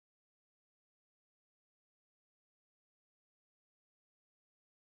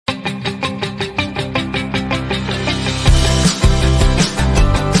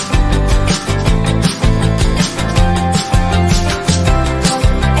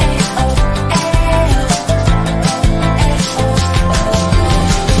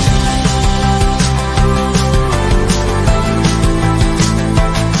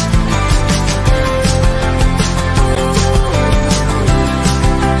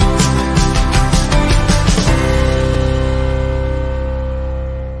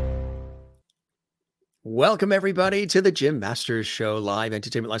Welcome, everybody, to the Jim Masters Show, live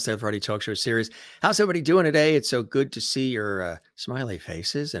entertainment, lifestyle, variety talk show series. How's everybody doing today? It's so good to see your smiley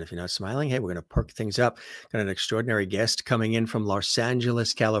faces. And if you're not smiling, hey, we're going to perk things up. Got an extraordinary guest coming in from Los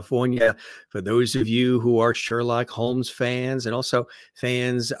Angeles, California. For those of you who are Sherlock Holmes fans and also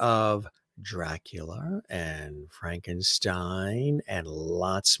fans of Dracula and Frankenstein and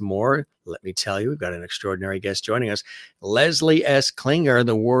lots more, let me tell you, we've got an extraordinary guest joining us. Leslie S. Klinger,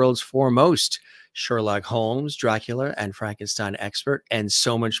 the world's foremost Sherlock Holmes, Dracula, and Frankenstein expert, and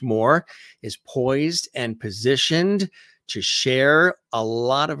so much more, is poised and positioned to share a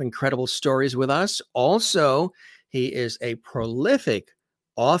lot of incredible stories with us. Also, he is a prolific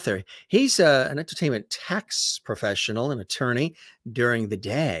author. He's an entertainment tax professional and attorney during the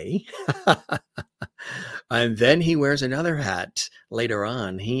day. And then he wears another hat later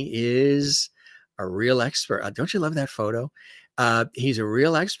on. He is a real expert. Don't you love that photo? He's a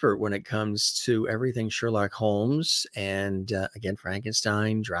real expert when it comes to everything Sherlock Holmes and, again,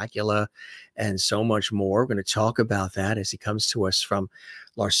 Frankenstein, Dracula, and so much more. We're going to talk about that as he comes to us from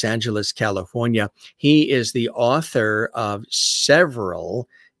Los Angeles, California. He is the author of several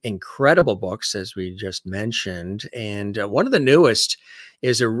incredible books, as we just mentioned. And one of the newest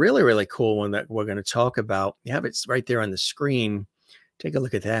is a really, really cool one that we're going to talk about. You have it right there on the screen. Take a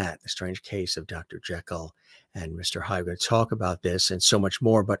look at that, The Strange Case of Dr. Jekyll and Mr. Hyde. We're going to talk about this and so much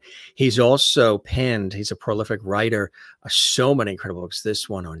more, but he's also penned, he's a prolific writer, so many incredible books. This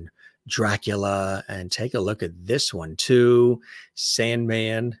one on Dracula, and take a look at this one too,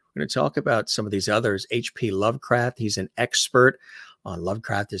 Sandman. We're going to talk about some of these others. H.P. Lovecraft, he's an expert on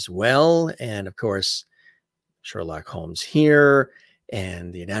Lovecraft as well. And of course, Sherlock Holmes here,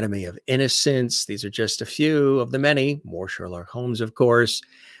 and The Anatomy of Innocence. These are just a few of the many. More Sherlock Holmes, of course.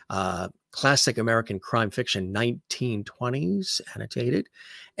 Classic American crime fiction, 1920s, annotated.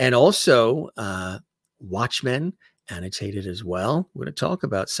 And also Watchmen, annotated as well. We're going to talk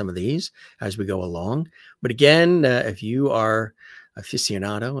about some of these as we go along. But again, if you are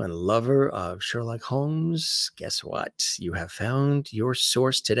aficionado and lover of Sherlock Holmes, guess what? You have found your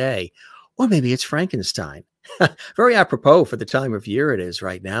source today. Or maybe it's Frankenstein. Very apropos for the time of year it is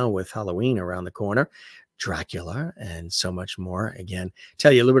right now, with Halloween around the corner, Dracula, and so much more. Again,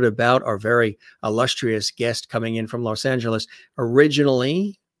 tell you a little bit about our very illustrious guest coming in from Los Angeles,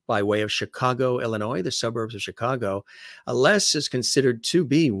 originally by way of Chicago, Illinois, the suburbs of Chicago. Les is considered to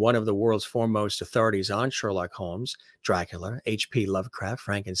be one of the world's foremost authorities on Sherlock Holmes, Dracula, H.P. Lovecraft,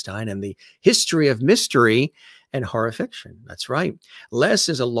 Frankenstein, and the history of mystery and horror fiction. That's right. Les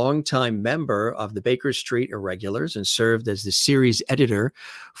is a longtime member of the Baker Street Irregulars and served as the series editor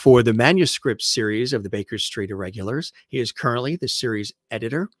for the Manuscript series of the Baker Street Irregulars. He is currently the series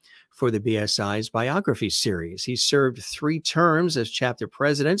editor for the BSI's Biography series. He served 3 terms as chapter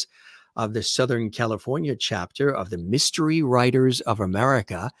president of the Southern California chapter of the Mystery Writers of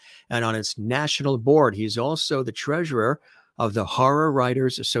America, and on its national board. He's also the treasurer of the Horror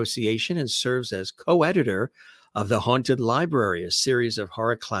Writers Association and serves as co-editor of The Haunted Library, a series of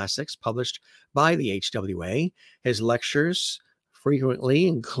horror classics published by the HWA. His lectures frequently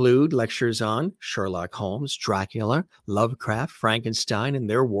include lectures on Sherlock Holmes, Dracula, Lovecraft, Frankenstein, and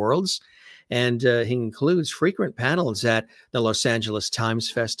their worlds. And he includes frequent panels at the Los Angeles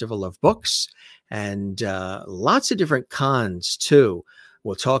Times Festival of Books and lots of different cons too.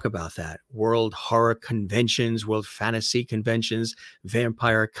 We'll talk about that. World horror conventions, world fantasy conventions,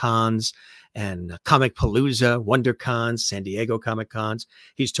 vampire cons, and Comicpalooza, WonderCon, San Diego Comic-Cons.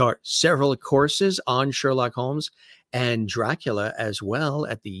 He's taught several courses on Sherlock Holmes and Dracula as well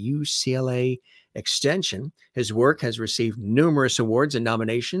at the UCLA Extension. His work has received numerous awards and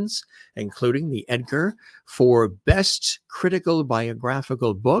nominations, including the Edgar for Best Critical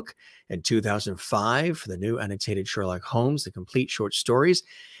Biographical Book in 2005 for the new annotated Sherlock Holmes, The Complete Short Stories,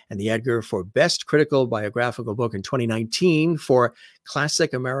 and the Edgar for Best Critical Biographical Book in 2019 for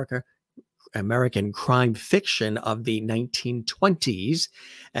Classic American Crime Fiction of the 1920s,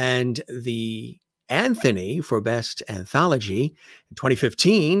 and the Anthony for Best Anthology in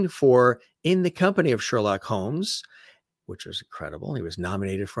 2015 for In the Company of Sherlock Holmes, which was incredible. He was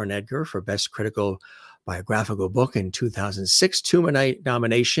nominated for an Edgar for Best Critical Biographical Book in 2006, 2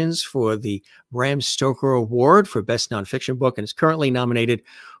 nominations for the Bram Stoker Award for Best Nonfiction Book, and is currently nominated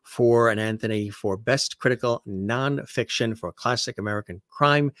for an Anthony for Best Critical Nonfiction for Classic American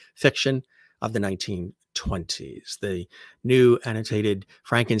Crime Fiction of the 1920s. The new annotated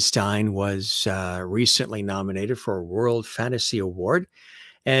Frankenstein was recently nominated for a World Fantasy Award.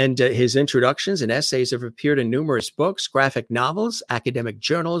 And his introductions and essays have appeared in numerous books, graphic novels, academic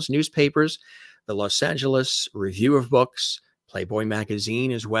journals, newspapers, the Los Angeles Review of Books, Playboy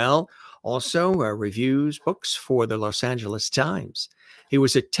magazine as well. Also, reviews books for the Los Angeles Times. He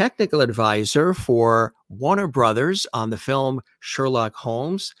was a technical advisor for Warner Brothers on the film Sherlock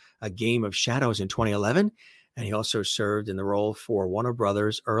Holmes, A Game of Shadows in 2011. And he also served in the role for Warner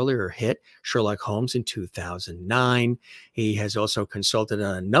Brothers' earlier hit, Sherlock Holmes, in 2009. He has also consulted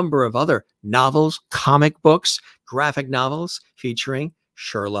on a number of other novels, comic books, graphic novels featuring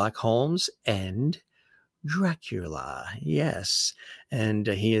Sherlock Holmes and Dracula. Yes. And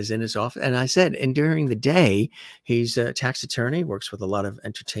he is in his office. And I said, and during the day, he's a tax attorney, works with a lot of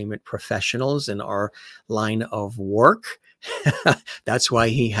entertainment professionals in our line of work. That's why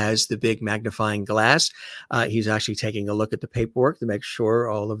he has the big magnifying glass. He's actually taking a look at the paperwork to make sure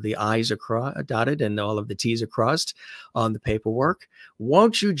all of the I's are dotted and all of the T's are crossed on the paperwork.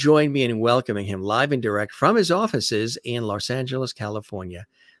 Won't you join me in welcoming him live and direct from his offices in Los Angeles, California?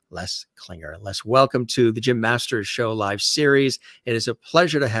 Les Klinger. Les, welcome to the Jim Masters Show live series. It is a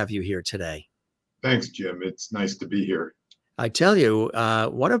pleasure to have you here today. Thanks, Jim. It's nice to be here. I tell you,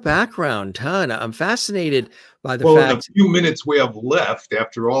 what a background, huh? I'm fascinated by the fact. In a few minutes we have left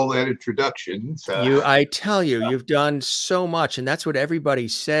after all that introduction. I tell you, you've done so much, and that's what everybody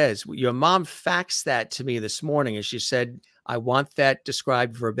says. Your mom faxed that to me this morning, and she said, "I want that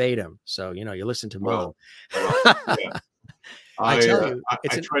described verbatim." So, you know, you listen to mom. Yeah. I tell you,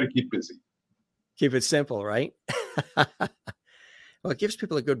 I try to keep busy. Keep it simple, right? Well, it gives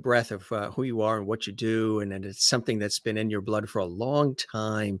people a good breath of who you are and what you do. And it's something that's been in your blood for a long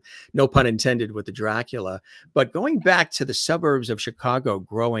time. No pun intended with the Dracula. But going back to the suburbs of Chicago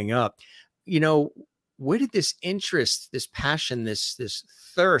growing up, you know, where did this interest, this passion, this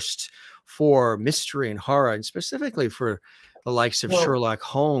thirst for mystery and horror, and specifically for the likes of Sherlock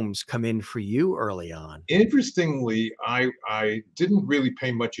Holmes, come in for you early on? Interestingly, I didn't really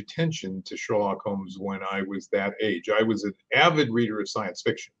pay much attention to Sherlock Holmes when I was that age. I was an avid reader of science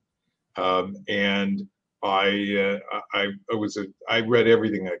fiction, and I read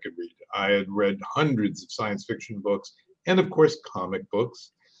everything I could read. I had read hundreds of science fiction books and, of course, comic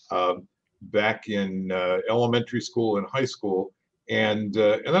books back in elementary school and high school. And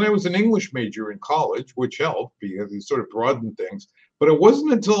then I was an English major in college, which helped because it sort of broadened things. But it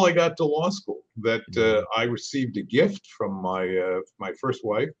wasn't until I got to law school that I received a gift from my first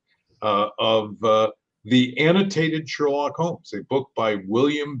wife of the annotated Sherlock Holmes, a book by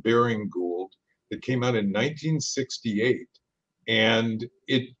William Baring Gould that came out in 1968. And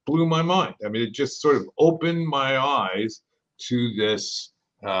it blew my mind. I mean, it just sort of opened my eyes to this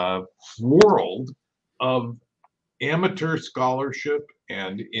world of amateur scholarship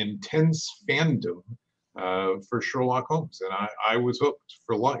and intense fandom for Sherlock Holmes. And I was hooked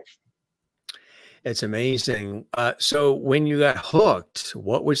for life. It's amazing. So when you got hooked,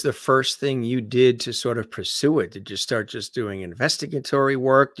 what was the first thing you did to sort of pursue it? Did you start just doing investigatory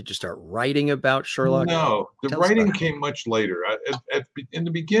work? Did you start writing about Sherlock? No, the writing came much later. In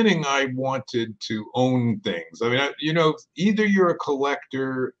the beginning, I wanted to own things. I mean, you know, either you're a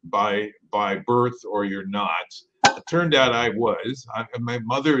collector by birth or you're not. It turned out I was. My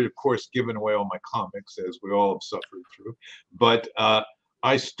mother had, of course, given away all my comics, as we all have suffered through. But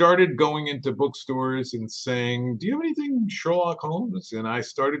I started going into bookstores and saying, "Do you have anything Sherlock Holmes?" And I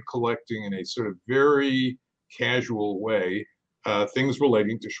started collecting in a sort of very casual way things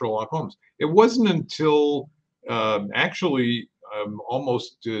relating to Sherlock Holmes. It wasn't until actually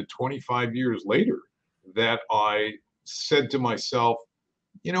almost 25 years later that I said to myself,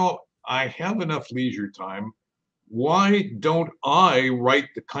 you know, I have enough leisure time. Why don't I write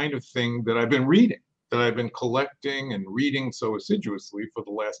the kind of thing that I've been reading, that I've been collecting and reading so assiduously for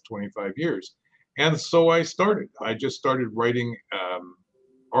the last 25 years? And so I just started writing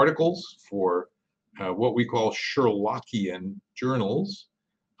articles for what we call Sherlockian journals.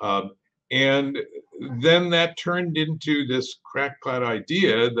 And then that turned into this crackpot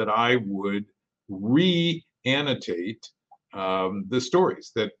idea that I would re-annotate the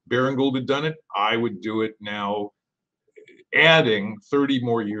stories that Baring Gould had done it. I would do it now, adding 30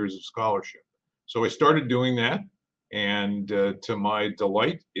 more years of scholarship. So I started doing that, and to my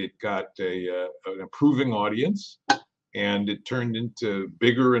delight, it got an improving audience, and it turned into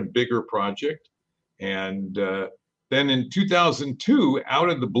bigger and bigger project. And then in 2002, out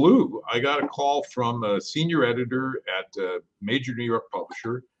of the blue, I got a call from a senior editor at a major New York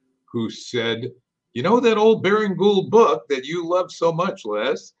publisher who said, "You know that old Baring Gould book that you love so much,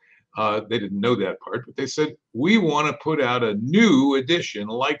 Les?" They didn't know that part, but they said, "We want to put out a new edition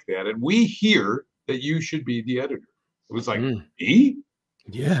like that, and we hear that you should be the editor." It was like, me?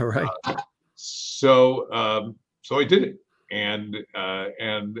 Yeah, right. So I did it, and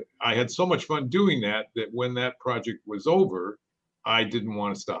I had so much fun doing that when that project was over, I didn't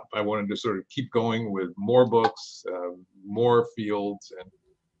want to stop. I wanted to sort of keep going with more books, more fields, and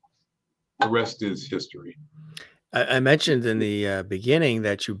the rest is history. I mentioned in the beginning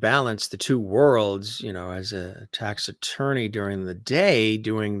that you balance the two worlds, you know, as a tax attorney during the day,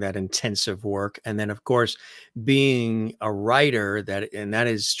 doing that intensive work. And then, of course, being a writer, and that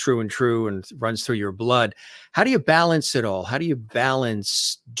is true and runs through your blood. How do you balance it all? How do you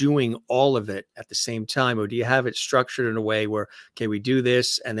balance doing all of it at the same time? Or do you have it structured in a way where, okay, we do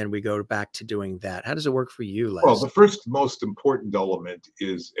this and then we go back to doing that? How does it work for you, Les? Well, the first most important element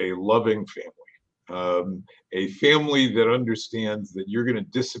is a loving family. A family that understands that you're going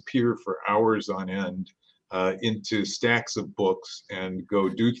to disappear for hours on end into stacks of books and go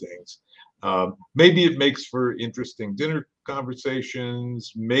do things. Maybe it makes for interesting dinner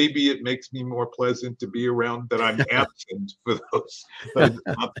conversations. Maybe it makes me more pleasant to be around that I'm absent for those amount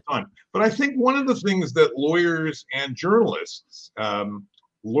of time. But I think one of the things that lawyers and journalists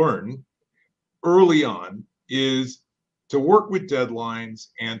learn early on is to work with deadlines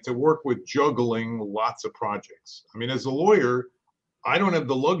and to work with juggling lots of projects. I mean, as a lawyer, I don't have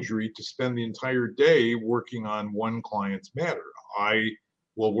the luxury to spend the entire day working on one client's matter. I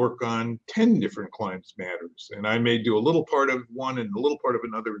will work on 10 different clients' matters, and I may do a little part of one and a little part of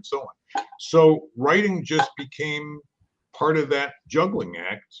another and so on. So writing just became part of that juggling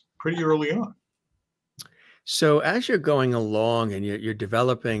act pretty early on. So as you're going along and you're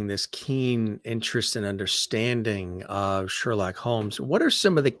developing this keen interest and understanding of Sherlock Holmes, what are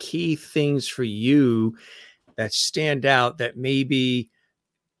some of the key things for you that stand out that maybe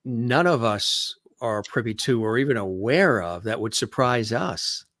none of us are privy to or even aware of that would surprise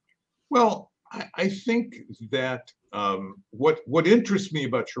us? Well, I think that what interests me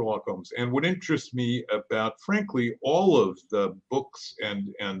about Sherlock Holmes and what interests me about, frankly, all of the books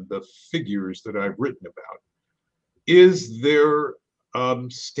and the figures that I've written about is their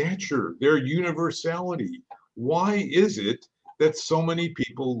stature, their universality. Why is it that so many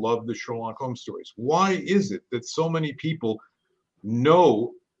people love the Sherlock Holmes stories? Why is it that so many people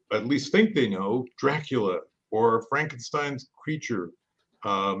know, at least think they know, Dracula or Frankenstein's creature,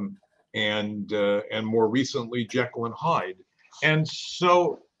 and more recently Jekyll and Hyde? And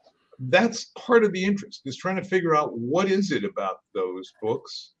so that's part of the interest, is trying to figure out what is it about those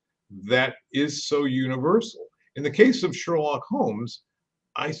books that is so universal. In the case of Sherlock Holmes,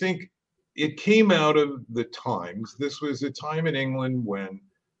 I think it came out of the times. This was a time in England when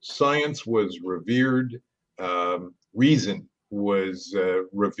science was revered, reason was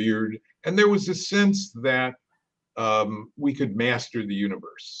revered, and there was a sense that we could master the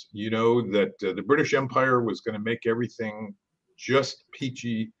universe. You know, that the British Empire was going to make everything just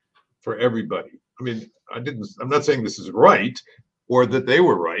peachy for everybody. I mean, I'm not saying this is right or that they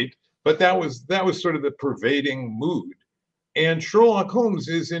were right, but that was sort of the pervading mood. And Sherlock Holmes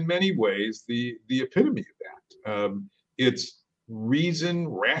is in many ways the epitome of that. It's reason,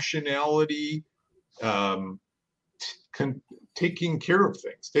 rationality, taking care of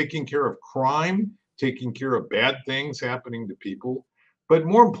things, taking care of crime, taking care of bad things happening to people. But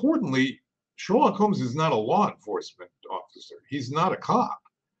more importantly, Sherlock Holmes is not a law enforcement officer. He's not a cop.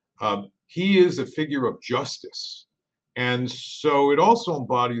 He is a figure of justice. And so it also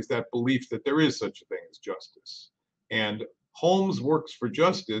embodies that belief that there is such a thing as justice. And Holmes works for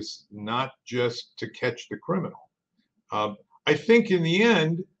justice, not just to catch the criminal. I think in the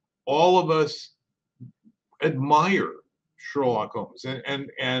end, all of us admire Sherlock Holmes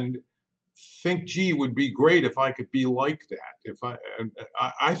and think, gee, it would be great if I could be like that. If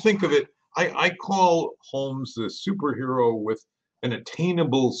I think of it, I call Holmes a superhero with an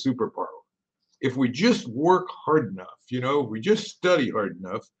attainable superpower. If we just work hard enough, you know, if we just study hard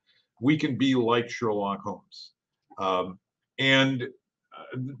enough, we can be like Sherlock Holmes. And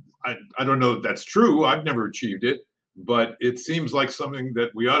I don't know if that's true. I've never achieved it, but it seems like something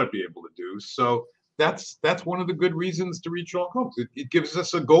that we ought to be able to do. So that's one of the good reasons to read Sherlock Holmes. It gives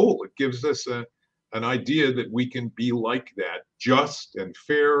us a goal. It gives us an idea that we can be like that, just and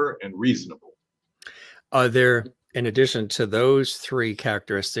fair and reasonable. Are there, in addition to those three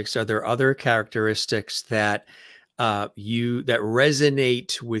characteristics, are there other characteristics that that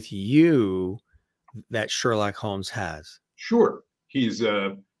resonate with you that Sherlock Holmes has? Sure, he's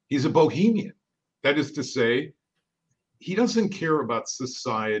a bohemian. That is to say, he doesn't care about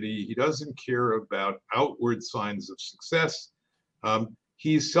society. He doesn't care about outward signs of success.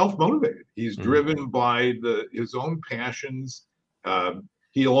 He's self-motivated. He's driven by his own passions.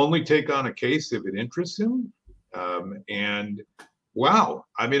 He'll only take on a case if it interests him. And wow,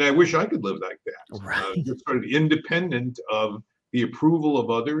 I mean, I wish I could live like that. Right. Just sort of independent of the approval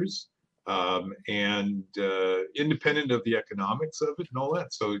of others. and independent of the economics of it and all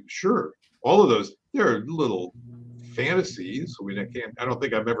that. So sure, all of those, they're little fantasies. I mean, I don't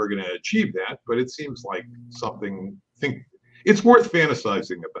think I'm ever going to achieve that, but it seems like something it's worth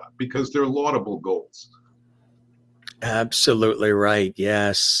fantasizing about because they're laudable goals. Absolutely right.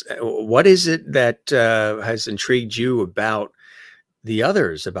 Yes. What is it that has intrigued you about the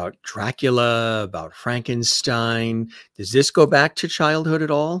others, about Dracula, about Frankenstein? Does this go back to childhood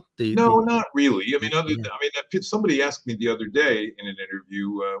at all? No, not really. I mean, Yeah. somebody asked me the other day in an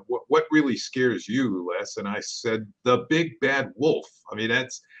interview, what really scares you, Les? And I said, the big bad wolf. I mean,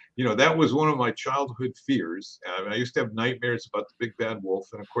 that was one of my childhood fears. I used to have nightmares about the big bad wolf.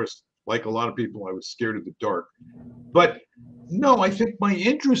 And of course, like a lot of people, I was scared of the dark. But no, I think my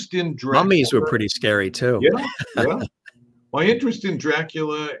interest in Dracula. Mummies were pretty scary too. Yeah, yeah. My interest in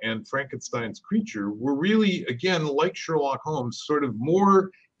Dracula and Frankenstein's creature were really, again, like Sherlock Holmes, sort of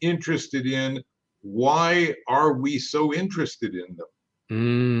more interested in why are we so interested in them.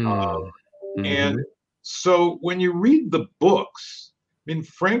 And so when you read the books, I mean,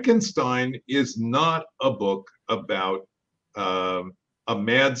 Frankenstein is not a book about a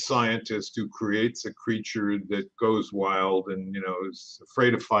mad scientist who creates a creature that goes wild and is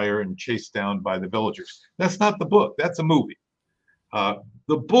afraid of fire and chased down by the villagers. That's not the book. That's a movie.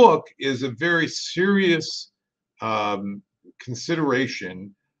 The book is a very serious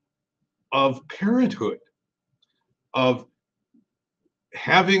consideration of parenthood, of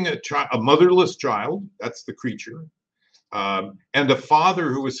having a motherless child, that's the creature, and a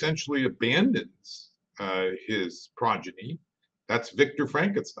father who essentially abandons his progeny. That's Victor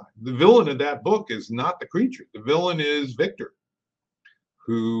Frankenstein. The villain of that book is not the creature. The villain is Victor,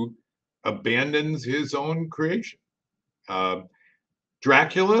 who abandons his own creation.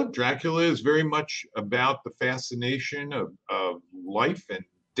 Dracula is very much about the fascination of life and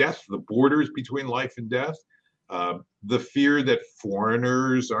death, the borders between life and death, the fear that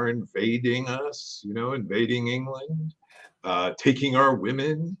foreigners are invading us, invading England, taking our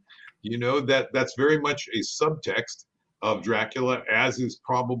women. That's very much a subtext of Dracula, as is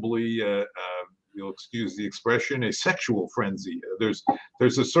probably, you'll excuse the expression, a sexual frenzy. There's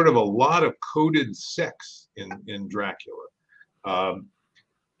a sort of a lot of coded sex in Dracula.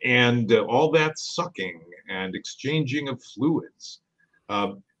 And all that sucking and exchanging of fluids.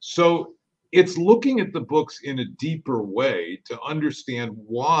 So it's looking at the books in a deeper way to understand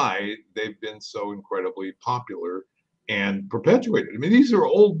why they've been so incredibly popular and perpetuated. I mean, these are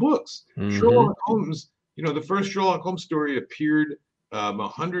old books. Sherlock Holmes, the first Sherlock Holmes story appeared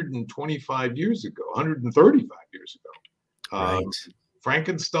 125 years ago, 135 years ago. Right.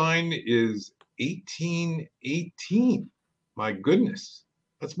 Frankenstein is 1818. My goodness.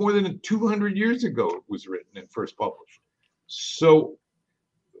 That's more than 200 years ago it was written and first published. So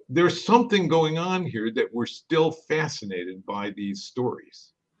there's something going on here that we're still fascinated by these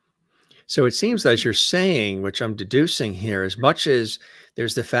stories. So it seems, as you're saying, which I'm deducing here, as much as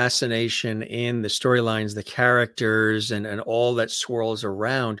there's the fascination in the storylines, the characters, and all that swirls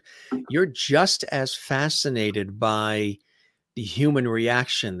around, you're just as fascinated by the human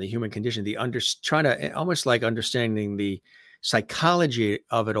reaction, the human condition, trying to almost like understanding the psychology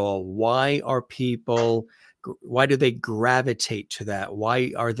of it all. Why do they gravitate to that?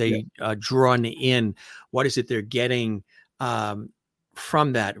 Why are they drawn in? What is it they're getting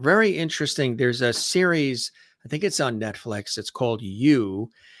from that? Very interesting. There's a series, I think it's on Netflix. It's called You,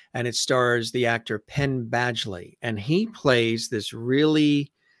 and it stars the actor Penn Badgley, and he plays this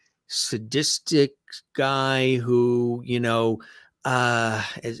really sadistic guy who,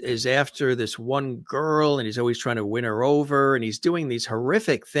 is after this one girl, and he's always trying to win her over, and he's doing these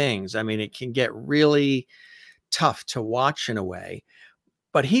horrific things. I mean, it can get really tough to watch in a way.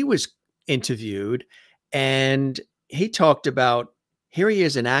 But he was interviewed, and he talked about, here he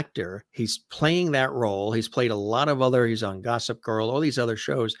is, an actor. He's playing that role. He's played a lot of he's on Gossip Girl, all these other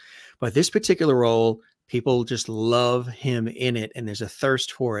shows. But this particular role, people just love him in it, and there's a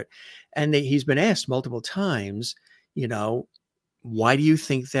thirst for it. And he's been asked multiple times, why do you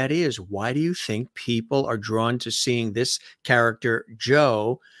think that is? Why do you think people are drawn to seeing this character,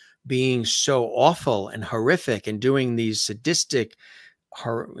 Joe, being so awful and horrific and doing these sadistic,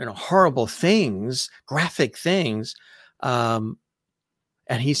 horrible things, graphic things? And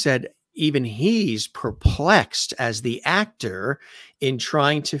he said, even he's perplexed as the actor in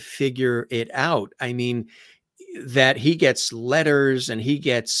trying to figure it out. I mean, that he gets letters and he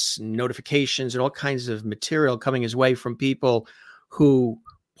gets notifications and all kinds of material coming his way from people who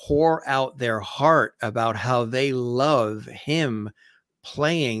pour out their heart about how they love him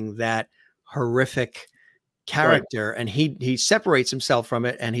playing that horrific character, and he separates himself from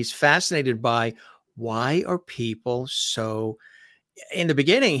it, and he's fascinated by why are people so. In the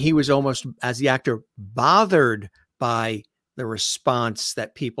beginning, he was almost, as the actor, bothered by the response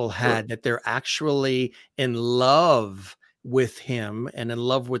that people had, that they're actually in love with him and in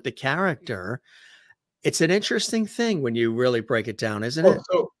love with the character. It's an interesting thing when you really break it down, isn't it?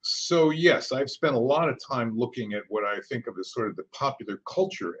 So yes, I've spent a lot of time looking at what I think of as sort of the popular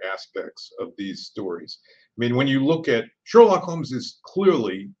culture aspects of these stories. I mean, when you look at Sherlock Holmes, is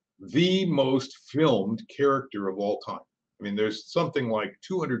clearly the most filmed character of all time. I mean, there's something like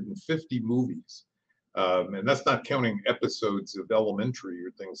 250 movies, and that's not counting episodes of Elementary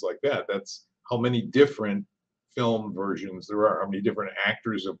or things like that. That's how many different film versions there are, how many different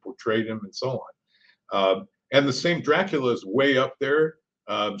actors have portrayed him, and so on. And the same Dracula is way up there.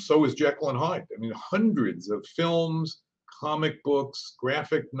 So is Jekyll and Hyde. I mean, hundreds of films, comic books,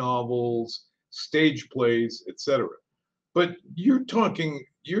 graphic novels, stage plays, etc. But you're talking,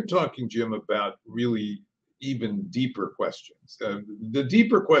 Jim, about really even deeper questions. The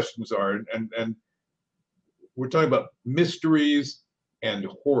deeper questions are, and we're talking about mysteries and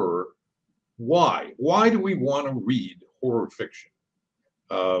horror. Why? Why do we want to read horror fiction?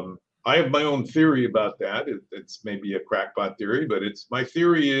 I have my own theory about that. It's maybe a crackpot theory, but my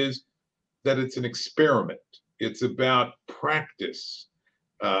theory is that it's an experiment. It's about practice.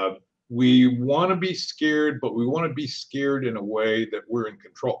 We want to be scared, but we want to be scared in a way that we're in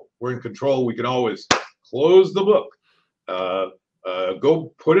control. We're in control. We can always close the book,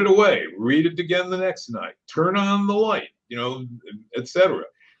 go put it away, read it again the next night, turn on the light, etc.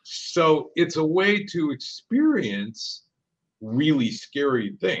 So it's a way to experience really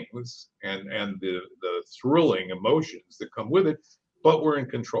scary things and the thrilling emotions that come with it, but we're in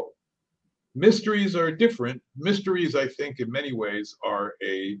control. Mysteries are different. Mysteries, I think, in many ways are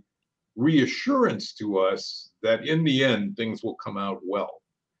a reassurance to us that in the end things will come out well,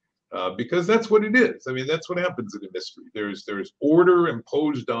 because that's what it is. I mean, that's what happens in a mystery. There's order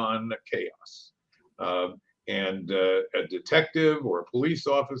imposed on chaos, and a detective or a police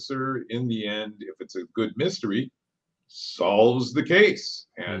officer, in the end, if it's a good mystery, solves the case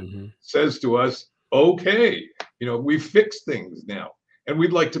and says to us, okay, we fixed things now, and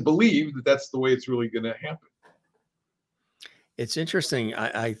we'd like to believe that that's the way it's really going to happen. It's interesting.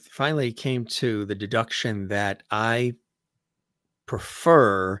 I finally came to the deduction that I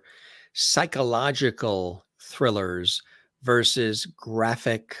prefer psychological thrillers versus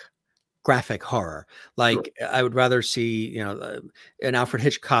graphic horror. Like, I would rather see, an Alfred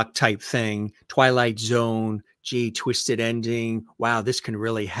Hitchcock type thing, Twilight Zone. Gee, twisted ending. Wow, this can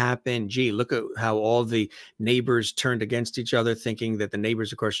really happen. Gee, look at how all the neighbors turned against each other, thinking that the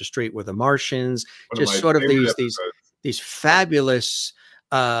neighbors across the street were the Martians. Just sort of these fabulous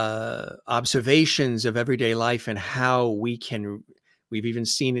observations of everyday life and how we've even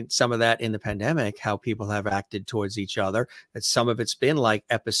seen some of that in the pandemic, how people have acted towards each other. That some of it's been like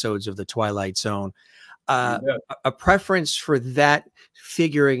episodes of the Twilight Zone. A preference for that,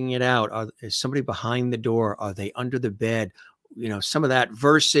 figuring it out. Is somebody behind the door? Are they under the bed? Some of that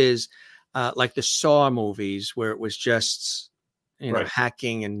versus like the Saw movies, where it was just,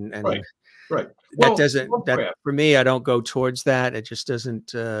 hacking and right. That doesn't, that for me, I don't go towards that. It just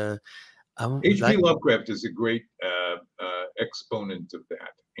doesn't. H.P. Lovecraft is a great exponent of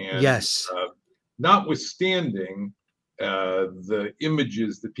that. And yes, notwithstanding the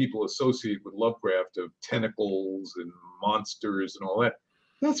images that people associate with Lovecraft of tentacles and monsters and all that,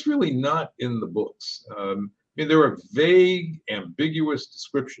 that's really not in the books. I mean, there are vague, ambiguous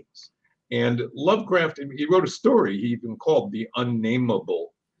descriptions. And Lovecraft, he wrote a story he even called The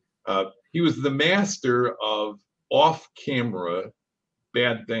Unnameable. He was the master of off-camera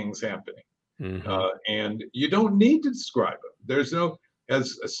bad things happening. And you don't need to describe them. There's no,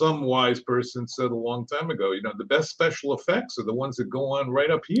 as some wise person said a long time ago, the best special effects are the ones that go on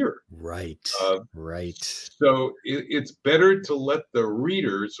right up here. Right. So it's better to let the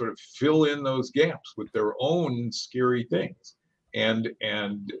reader sort of fill in those gaps with their own scary things. And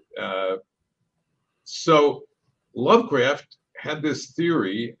so Lovecraft had this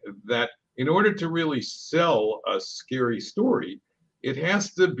theory that in order to really sell a scary story, it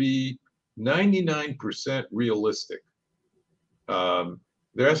has to be 99% realistic.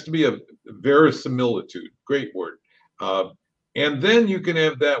 There has to be a verisimilitude, great word. And then you can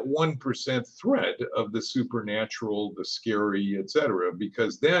have that 1% thread of the supernatural, the scary, etc.,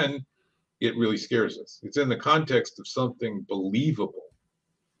 because then it really scares us. It's in the context of something believable.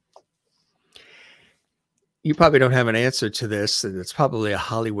 You probably don't have an answer to this, and it's probably a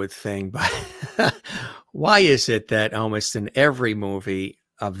Hollywood thing, but why is it that almost in every movie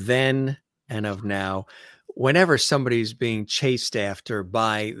of then and of now, whenever somebody's being chased after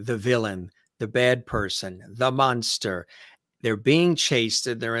by the villain, the bad person, the monster, they're being chased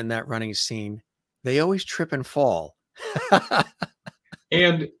and they're in that running scene, they always trip and fall.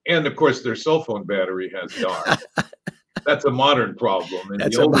 And of course their cell phone battery has died. That's a modern problem. And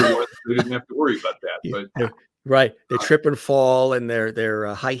the older ones, they didn't have to worry about that. But right, they trip and fall, and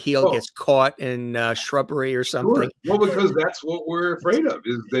their high heel oh, gets caught in shrubbery or something. sure. Well, because that's what we're afraid of,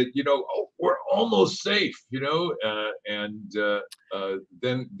 is that, you know, oh, we're almost safe, you know, and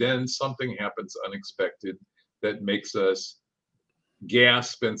then something happens unexpected that makes us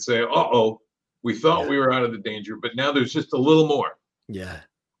gasp and say, "Uh-oh, we thought we were out of the danger, but now there's just a little more." Yeah.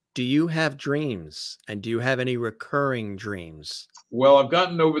 Do you have dreams, and do you have any recurring dreams? Well, I've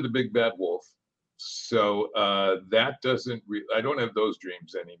gotten over the big bad wolf, so that doesn't. I don't have those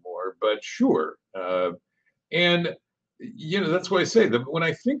dreams anymore. But sure, and you know, that's why I say that when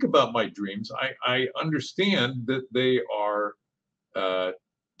I think about my dreams, I understand that they are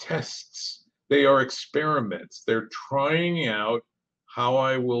tests, they are experiments. They're trying out how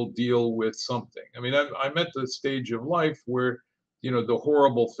I will deal with something. I mean, I'm at the stage of life where, you know, the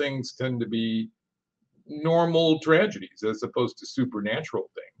horrible things tend to be normal tragedies as opposed to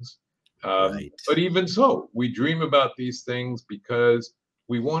supernatural things. Right. But even so, we dream about these things because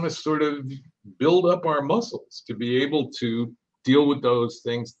we want to sort of build up our muscles to be able to deal with those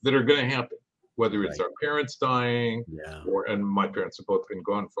things that are going to happen, whether it's Right. our parents dying, Yeah. and my parents have both been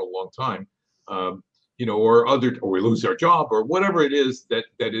gone for a long time, you know, or we lose our job, or whatever it is that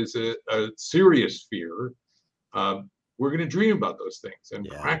is a serious fear. We're going to dream about those things and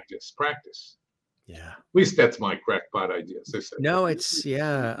practice. Yeah. At least that's my crackpot idea, as I say. No, it's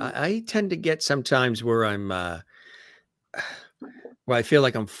I tend to get sometimes where I'm where I feel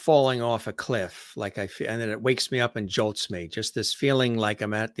like I'm falling off a cliff, like I feel, and then it wakes me up and jolts me. Just this feeling like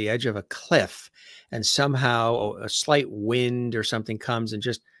I'm at the edge of a cliff, and somehow a slight wind or something comes and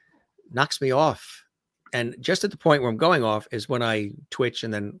just knocks me off. And just at the point where I'm going off is when I twitch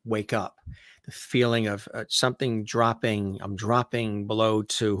and then wake up. The feeling of something dropping, I'm dropping below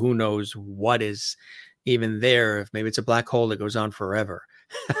to who knows what is even there. If maybe it's a black hole that goes on forever.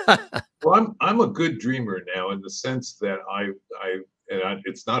 Well, I'm a good dreamer now, in the sense that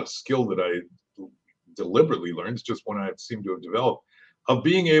it's not a skill that I deliberately learned. It's just one I seem to have developed, of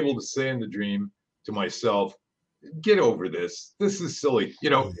being able to say in the dream to myself, "Get over this. This is silly." You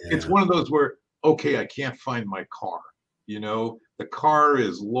know, it's one of those where, okay, I can't find my car. You know, the car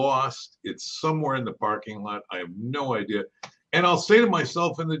is lost. It's somewhere in the parking lot. I have no idea. And I'll say to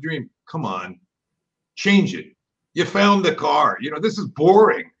myself in the dream, "Come on, change it. You found the car. You know, this is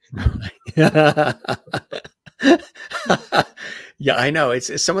boring." Yeah, I know.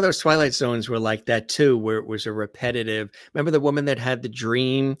 It's some of those Twilight Zones were like that too, where it was a repetitive. Remember the woman that had the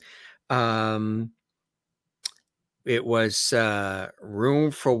dream? It was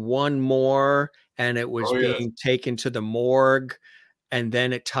room for one more, and it was being taken to the morgue, and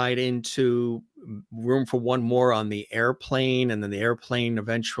then it tied into room for one more on the airplane, and then the airplane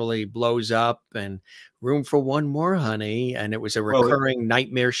eventually blows up, and room for one more, honey. And it was a recurring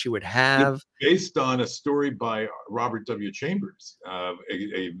nightmare she would have. Based on a story by Robert W. Chambers,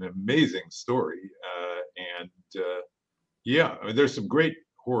 an amazing story. Yeah, I mean, there's some great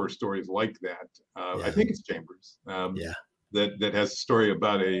horror stories like that. I think it's Chambers. That has a story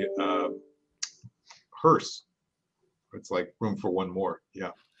about a hearse. It's like room for one more. Yeah.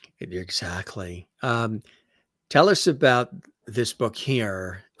 Exactly. Tell us about this book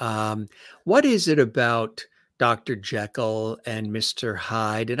here. What is it about Dr. Jekyll and Mr.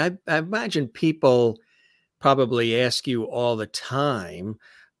 Hyde? And I imagine people probably ask you all the time,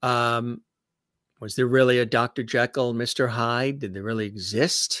 was there really a Dr. Jekyll, Mr. Hyde? Did they really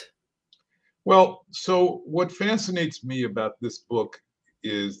exist? Well, so what fascinates me about this book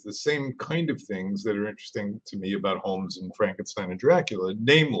is the same kind of things that are interesting to me about Holmes and Frankenstein and Dracula,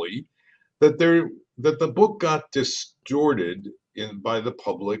 namely that the book got distorted by the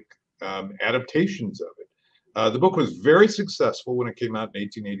public adaptations of it. The book was very successful when it came out in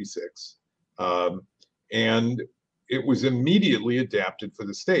 1886, and it was immediately adapted for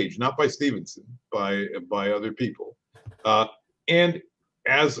the stage, not by Stevenson, by other people, and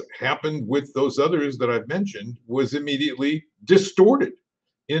as happened with those others that I've mentioned, was immediately distorted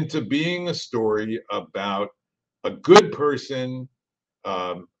into being a story about a good person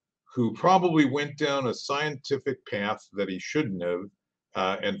who probably went down a scientific path that he shouldn't have,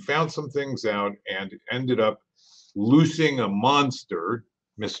 and found some things out and ended up loosing a monster,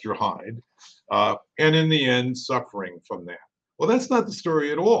 Mr. Hyde, and in the end suffering from that. Well, that's not the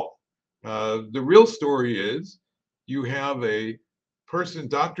story at all. The real story is you have a person,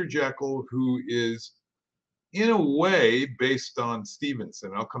 Dr. Jekyll, who is in a way based on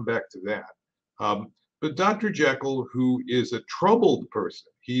Stevenson. I'll come back to that. But Dr. Jekyll, who is a troubled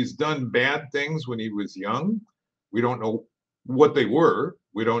person, he's done bad things when he was young. We don't know what they were.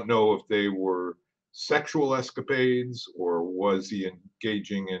 We don't know if they were sexual escapades or was he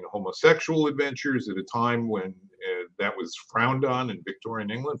engaging in homosexual adventures at a time when that was frowned on in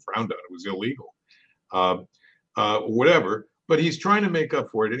Victorian England. Frowned on, it was illegal. Whatever. But he's trying to make up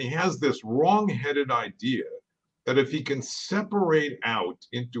for it. And he has this wrong-headed idea that if he can separate out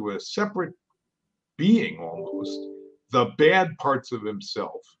into a separate being almost the bad parts of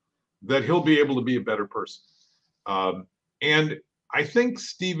himself, that he'll be able to be a better person. And I think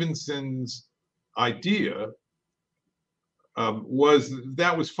Stevenson's idea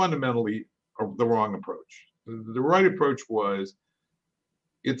was fundamentally the wrong approach. The right approach was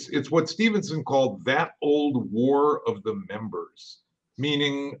it's what Stevenson called that old war of the members,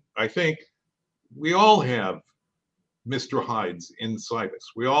 meaning I think we all have Mr. Hydes inside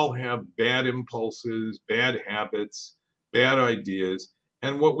us. We all have bad impulses, bad habits, bad ideas.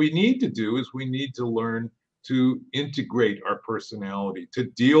 And what we need to do is we need to learn to integrate our personality, to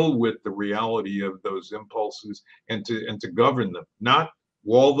deal with the reality of those impulses and to govern them, not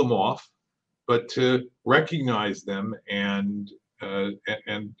wall them off, but to recognize them and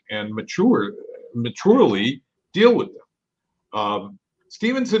maturely deal with them.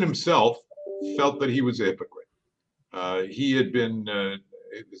 Stevenson himself felt that he was a hypocrite. He had been,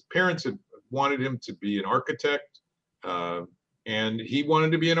 his parents had wanted him to be an architect, and he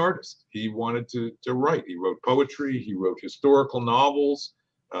wanted to be an artist. He wanted to write. He wrote poetry. He wrote historical novels.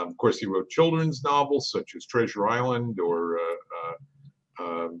 Of course, he wrote children's novels such as Treasure Island or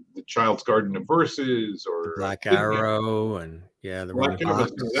The Child's Garden of Verses or The Black Arrow and the Black Arrow.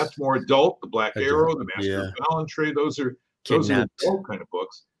 That's more adult. The Black Arrow, The Master of Ballantrae. Those are adult kind of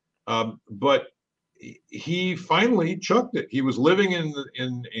books. But he finally chucked it. He was living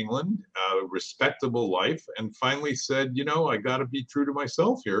in England, a respectable life, and finally said, you know, I got to be true to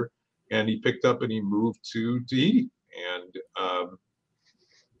myself here. And he picked up and he moved to Tahiti and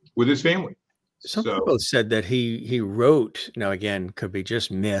with his family. Some people said that he wrote, now again, could be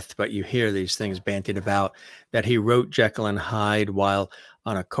just myth, but you hear these things bantied about, that he wrote Jekyll and Hyde while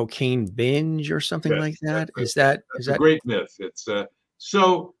on a cocaine binge or something like that. Is that a great myth? It's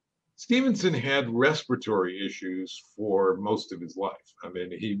so Stevenson had respiratory issues for most of his life. I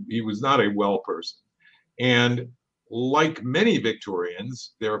mean, he was not a well person. And like many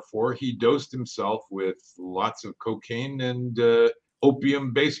Victorians, therefore, he dosed himself with lots of cocaine and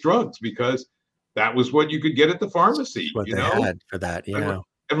opium-based drugs because that was what you could get at the pharmacy. What they had for that, yeah.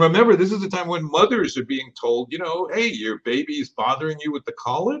 And remember, this is a time when mothers are being told, you know, hey, your baby's bothering you with the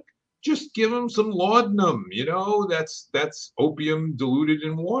colic. Just give them some laudanum, you know, that's opium diluted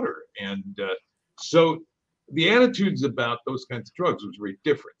in water. And so the attitudes about those kinds of drugs was very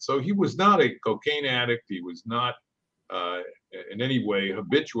different. So he was not a cocaine addict. He was not in any way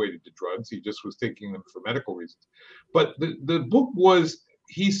habituated to drugs. He just was taking them for medical reasons. But the book was,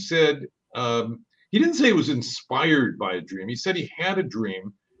 he said, he didn't say it was inspired by a dream. He said he had a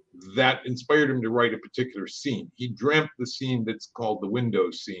dream that inspired him to write a particular scene. He dreamt the scene that's called the window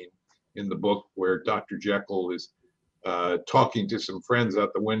scene in the book, where Dr. Jekyll is talking to some friends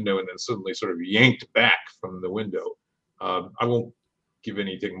out the window and then suddenly sort of yanked back from the window. I won't give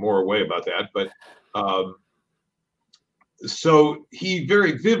anything more away about that, but so he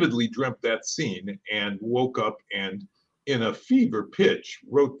very vividly dreamt that scene and woke up and in a fever pitch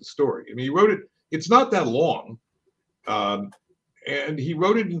wrote the story. I mean, he wrote it, it's not that long, and he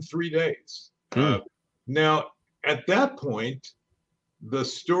wrote it in 3 days. Now, at that point, the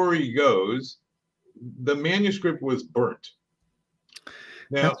story goes, the manuscript was burnt.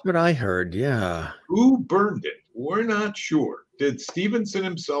 Now, that's what I heard, yeah. Who burned it? We're not sure. Did Stevenson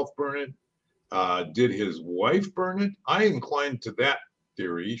himself burn it? Did his wife burn it? I inclined to that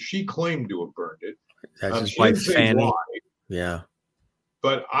theory. She claimed to have burned it. That's his wife, Fanny. Why, yeah.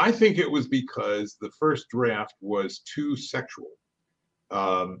 But I think it was because the first draft was too sexual.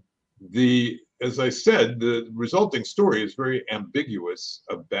 As I said, the resulting story is very ambiguous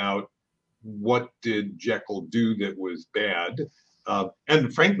about what did Jekyll do that was bad,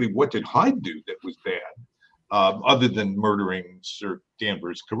 and frankly, what did Hyde do that was bad, other than murdering Sir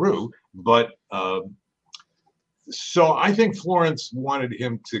Danvers Carew. But so I think Florence wanted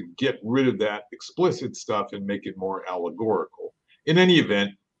him to get rid of that explicit stuff and make it more allegorical. In any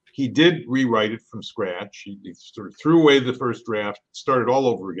event, he did rewrite it from scratch. He sort of threw away the first draft, started all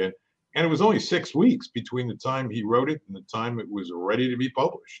over again. And it was only 6 weeks between the time he wrote it and the time it was ready to be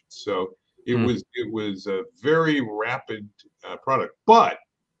published. So it was a very rapid product. But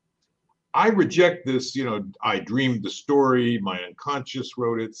I reject this, I dreamed the story, my unconscious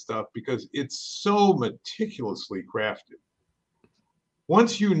wrote it stuff, because it's so meticulously crafted.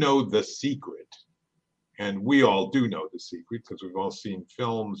 Once you know the secret, and we all do know the secret because we've all seen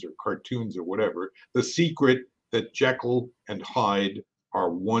films or cartoons or whatever, the secret that Jekyll and Hyde are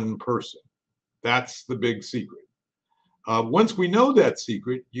one person. That's the big secret. Once we know that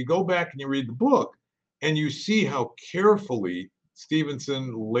secret, you go back and you read the book and you see how carefully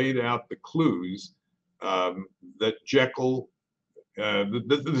Stevenson laid out the clues that Jekyll,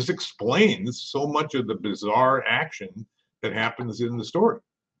 this explains so much of the bizarre action that happens in the story.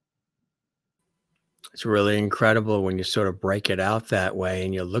 It's really incredible when you sort of break it out that way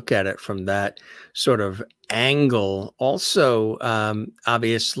and you look at it from that sort of angle. Also,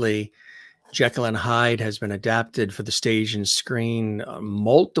 obviously, Jekyll and Hyde has been adapted for the stage and screen on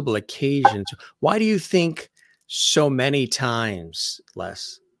multiple occasions. Why do you think so many times,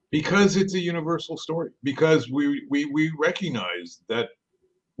 Les? Because it's a universal story. Because we recognize that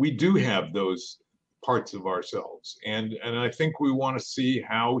we do have those parts of ourselves, and I think we want to see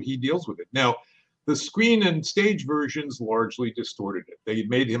how he deals with it. Now, the screen and stage versions largely distorted it. They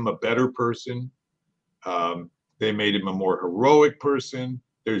made him a better person. They made him a more heroic person.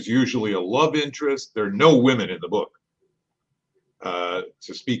 There's usually a love interest. There are no women in the book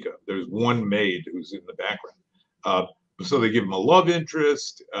to speak of. There's one maid who's in the background. So they give him a love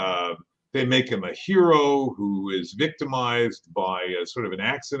interest. They make him a hero who is victimized by a sort of an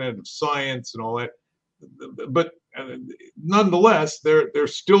accident of science and all that. But nonetheless, they're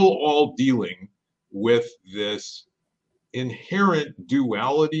still all dealing with this inherent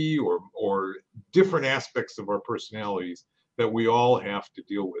duality or different aspects of our personalities that we all have to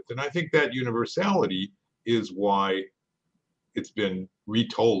deal with. And I think that universality is why it's been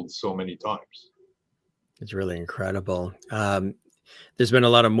retold so many times. It's really incredible. There's been a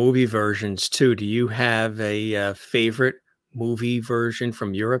lot of movie versions too. Do you have a favorite movie version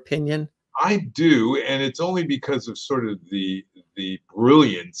from your opinion? I do, and it's only because of sort of the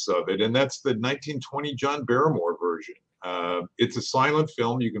brilliance of it, and that's the 1920 John Barrymore version. It's a silent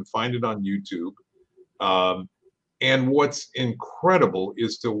film. You can find it on YouTube. And what's incredible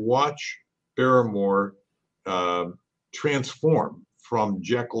is to watch Barrymore transform from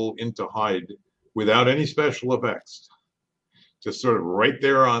Jekyll into Hyde without any special effects, just sort of right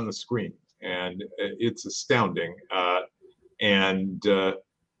there on the screen. And it's astounding. I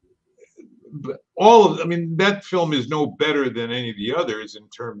mean, that film is no better than any of the others in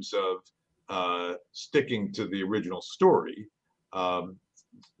terms of sticking to the original story.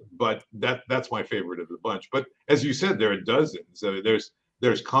 But that's my favorite of the bunch. But as you said, there are dozens.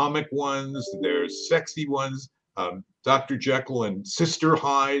 There's comic ones, there's sexy ones. Dr. Jekyll and Sister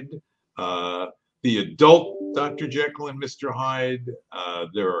Hyde, the adult Dr. Jekyll and Mr. Hyde.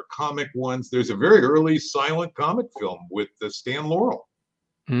 There are comic ones. There's a very early silent comic film with Stan Laurel.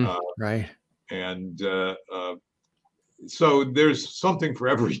 Right. And so there's something for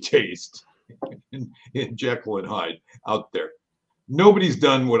every taste in Jekyll and Hyde out there. Nobody's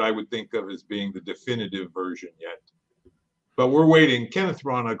done what I would think of as being the definitive version yet. But we're waiting. Kenneth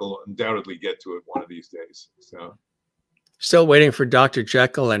Branagh will undoubtedly get to it one of these days. So still waiting for Dr.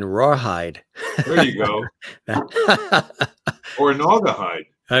 Jekyll and Rawhide. There you go. Or Naugahyde.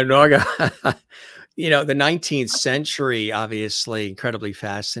 Naugahyde. You know, the 19th century, obviously incredibly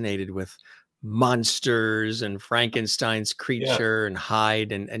fascinated with monsters and Frankenstein's creature and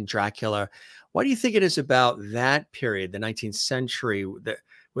Hyde and Dracula. What do you think it is about that period, the 19th century, that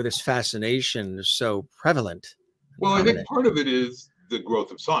where this fascination is so prevalent? Well, I think part of it is the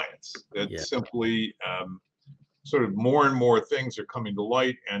growth of science. It's simply sort of more and more things are coming to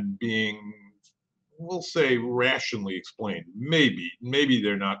light and being, we'll say, rationally explained. Maybe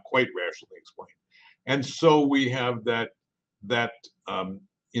they're not quite rationally explained. And so we have that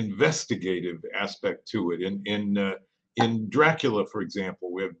investigative aspect to it. In Dracula, for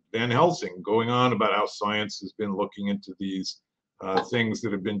example, we have Van Helsing going on about how science has been looking into these things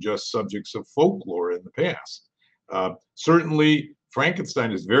that have been just subjects of folklore in the past. Certainly,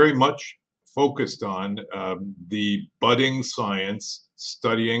 Frankenstein is very much focused on the budding science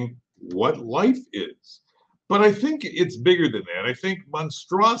studying what life is. But I think it's bigger than that. I think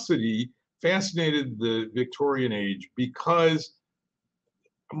monstrosity fascinated the Victorian age because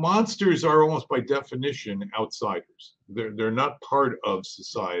monsters are almost by definition outsiders. They're not part of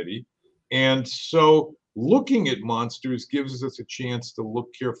society. And so looking at monsters gives us a chance to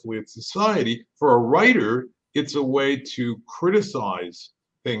look carefully at society. For a writer, it's a way to criticize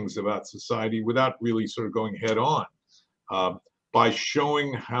things about society without really sort of going head on, by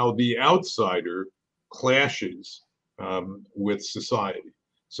showing how the outsider clashes with society.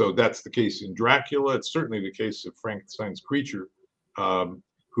 So that's the case in Dracula. It's certainly the case of Frankenstein's creature,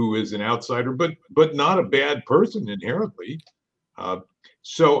 who is an outsider, but not a bad person inherently.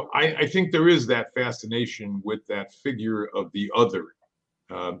 So I think there is that fascination with that figure of the other,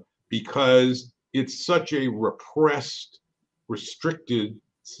 because it's such a repressed, restricted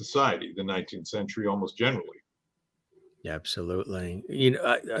society, the 19th century almost generally. Yeah, absolutely.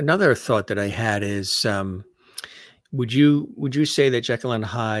 Another thought that I had is, would you say that Jekyll and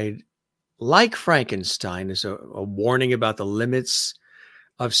Hyde, like Frankenstein, is a warning about the limits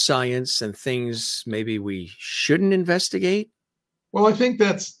of science and things maybe we shouldn't investigate? Well, I think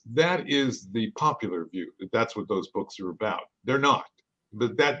that is the popular view, that that's what those books are about. They're not,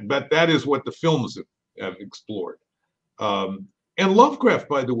 but that is what the films have explored. And Lovecraft,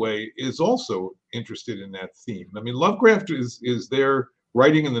 by the way, is also interested in that theme. I mean, Lovecraft is there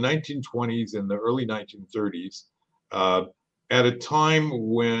writing in the 1920s and the early 1930s, at a time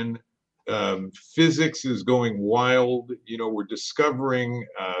when physics is going wild. You know, we're discovering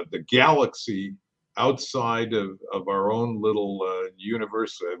the galaxy outside of our own little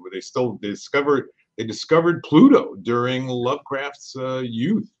universe. Where they discovered Pluto during Lovecraft's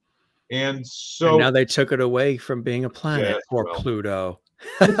youth, and And now so they took it away from being a planet, yes, or well, Pluto.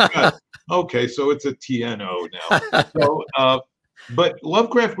 okay, so it's a TNO now. So, but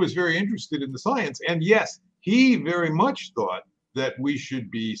Lovecraft was very interested in the science, and yes, he very much thought that we should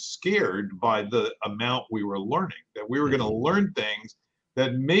be scared by the amount we were learning, that we were going to learn things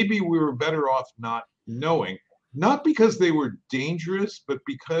that maybe we were better off not knowing, not because they were dangerous, but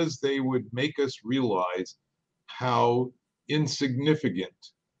because they would make us realize how insignificant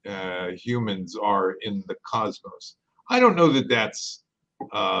humans are in the cosmos. I don't know that that's,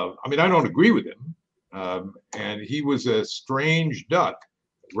 I mean, I don't agree with him. And he was a strange duck,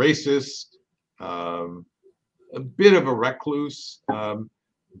 racist, a bit of a recluse,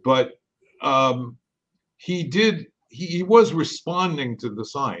 but he was responding to the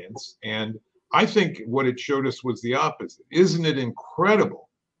science. And I think what it showed us was the opposite. Isn't it incredible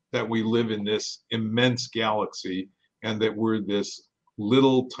that we live in this immense galaxy and that we're this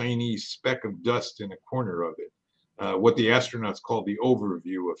little tiny speck of dust in a corner of it? What the astronauts call the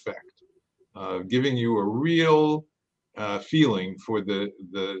overview effect, giving you a real feeling for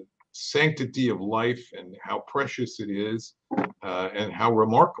the sanctity of life and how precious it is, and how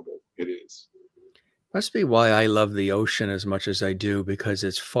remarkable it is. Must be why I love the ocean as much as I do, because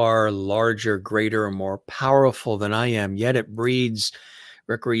it's far larger, greater, and more powerful than I am. Yet it breeds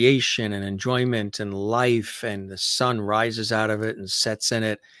recreation and enjoyment and life, and the sun rises out of it and sets in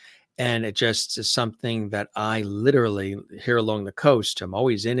it. And it just is something that I literally, here along the coast, I'm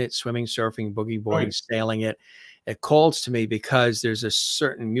always in it, swimming, surfing, boogie boarding, Right. sailing it. It calls to me because there's a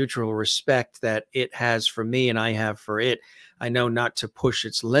certain mutual respect that it has for me and I have for it. I know not to push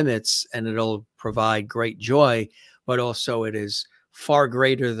its limits, and it'll provide great joy, but also it is far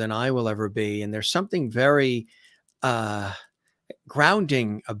greater than I will ever be. And there's something very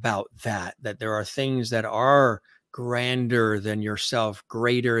grounding about that there are things that are grander than yourself,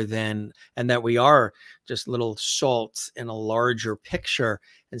 greater than, and that we are just little salts in a larger picture.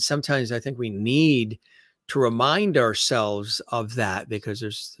 And sometimes I think we need to remind ourselves of that, because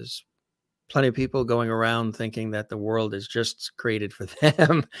there's plenty of people going around thinking that the world is just created for them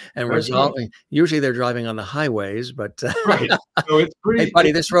and That's right. resolving. Usually they're driving on the highways, but Right. So it's hey, pretty,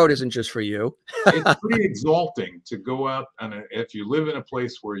 buddy, this road isn't just for you. it's pretty exalting to go out, and if you live in a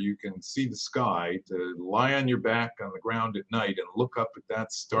place where you can see the sky, to lie on your back on the ground at night and look up at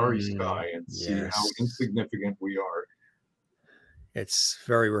that starry sky and see how Yes. insignificant we are. It's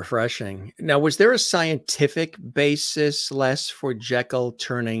very refreshing. Now, was there a scientific basis, Les, for Jekyll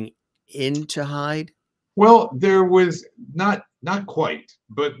turning into Hyde? Well, there was not quite,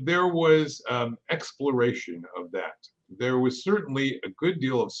 but there was exploration of that. There was certainly a good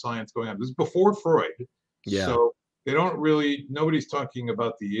deal of science going on. This is before Freud, Yeah. so they don't really, nobody's talking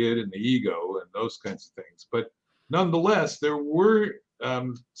about the id and the ego and those kinds of things. But nonetheless, there were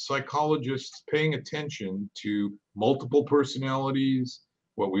psychologists paying attention to multiple personalities,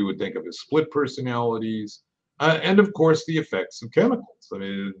 what we would think of as split personalities, and of course the effects of chemicals. I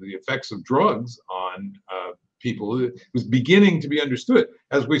mean, the effects of drugs on people. It was beginning to be understood.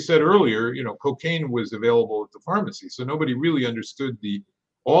 As we said earlier, you know, cocaine was available at the pharmacy, so nobody really understood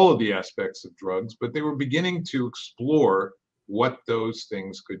all of the aspects of drugs, but they were beginning to explore what those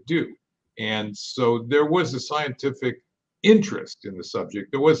things could do. And so there was a scientific interest in the subject.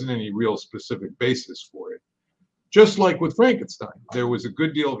 There wasn't any real specific basis for it. Just like with Frankenstein, there was a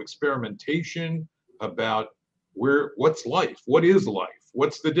good deal of experimentation about what's life? What is life?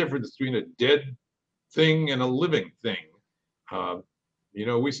 What's the difference between a dead thing and a living thing? You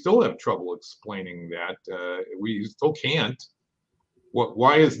know, we still have trouble explaining that. We still can't.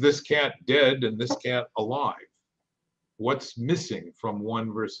 Why is this cat dead and this cat alive? What's missing from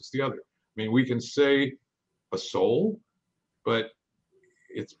one versus the other? I mean, we can say a soul, but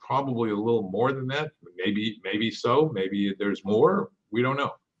it's probably a little more than that. Maybe so. Maybe there's more. We don't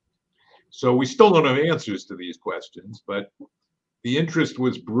know. So we still don't have answers to these questions, but the interest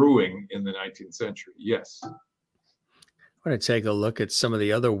was brewing in the 19th century. Yes. I want to take a look at some of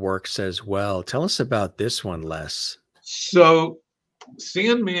the other works as well. Tell us about this one, Les. So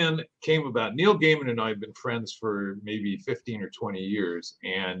Sandman came about. Neil Gaiman and I have been friends for maybe 15 or 20 years.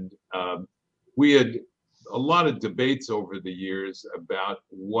 And we had a lot of debates over the years about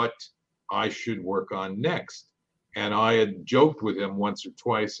what I should work on next. And I had joked with him once or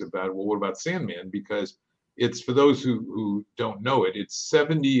twice about, well, what about Sandman? Because it's, for those who don't know it, it's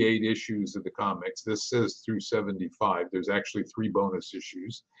 78 issues of the comics. This says through 75. There's actually 3 bonus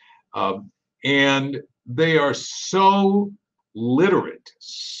issues. And they are so literate,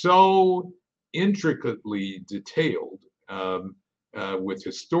 so intricately detailed, with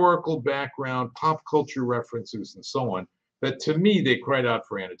historical background, pop culture references, and so on, that to me, they cried out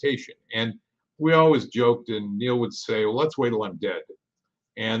for annotation. And we always joked, and Neil would say, well, let's wait till I'm dead.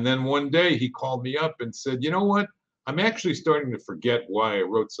 And then one day he called me up and said, you know what? I'm actually starting to forget why I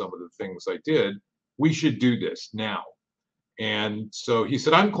wrote some of the things I did. We should do this now. And so he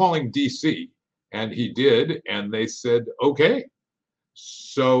said, I'm calling DC. And he did. And they said, okay.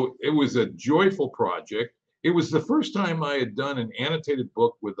 So it was a joyful project. It was the first time I had done an annotated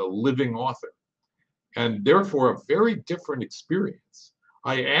book with a living author, and therefore a very different experience.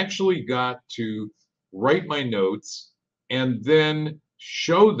 I actually got to write my notes and then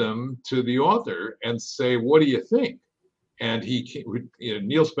show them to the author and say, what do you think? And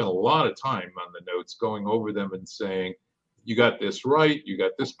Neil spent a lot of time on the notes, going over them and saying, you got this right, you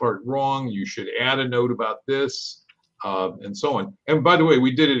got this part wrong, you should add a note about this, and so on. And by the way,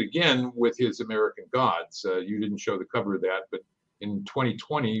 we did it again with his American Gods. You didn't show the cover of that, but in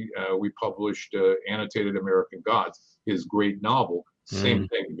 2020, we published Annotated American Gods, his great novel. Same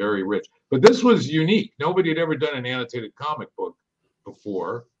thing, very rich. But this was unique. Nobody had ever done an annotated comic book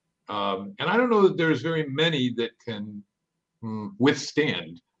before. And I don't know that there's very many that can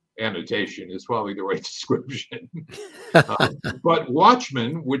withstand annotation, is probably the right description. But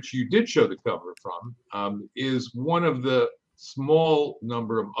Watchmen, which you did show the cover from, is one of the small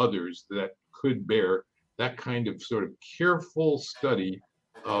number of others that could bear that kind of sort of careful study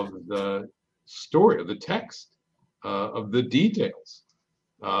of the story, of the text, of the details.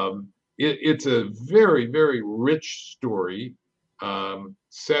 It's a very, very rich story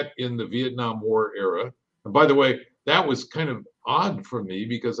set in the Vietnam War era. And by the way, that was kind of odd for me,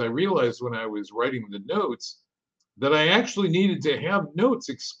 because I realized when I was writing the notes that I actually needed to have notes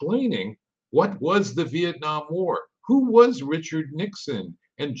explaining what was the Vietnam War, who was Richard Nixon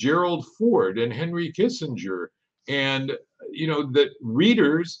and Gerald Ford and Henry Kissinger, and that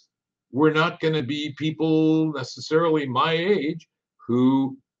readers were not going to be people necessarily my age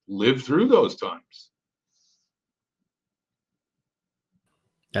who lived through those times.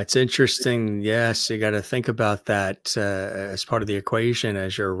 That's interesting. Yes, you got to think about that as part of the equation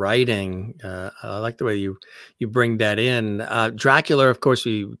as you're writing. I like the way you bring that in. Dracula, of course,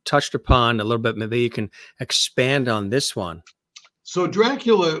 we touched upon a little bit. Maybe you can expand on this one. So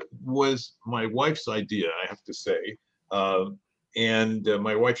Dracula was my wife's idea, I have to say, and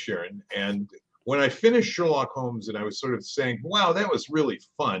my wife Sharon. And when I finished Sherlock Holmes and I was sort of saying, wow, that was really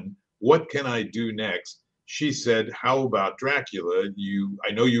fun, what can I do next? She said, how about Dracula?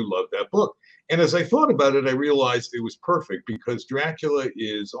 I know you love that book. And as I thought about it, I realized it was perfect, because Dracula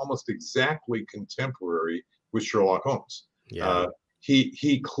is almost exactly contemporary with Sherlock Holmes. Yeah.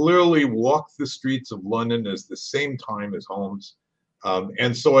 He clearly walked the streets of London at the same time as Holmes.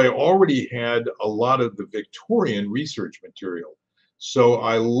 And so I already had a lot of the Victorian research material. So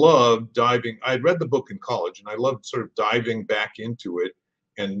I loved diving. I'd read the book in college, and I loved sort of diving back into it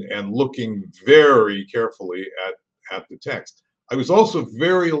and looking very carefully at the text. I was also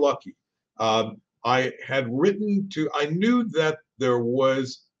very lucky. I knew that there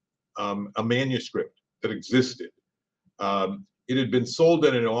was a manuscript that existed. It had been sold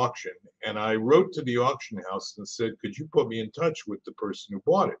at an auction, and I wrote to the auction house and said, could you put me in touch with the person who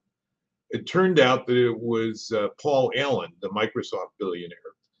bought it? It turned out that it was Paul Allen, the Microsoft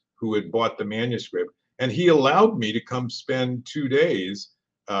billionaire, who had bought the manuscript, and he allowed me to come spend 2 days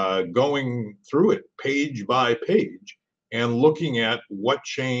going through it page by page and looking at what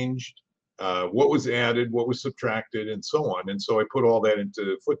changed, what was added, what was subtracted, and so on. And so I put all that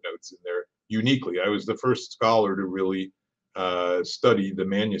into footnotes in there uniquely. I was the first scholar to really study the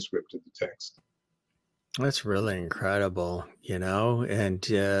manuscript of the text. That's really incredible, you know, and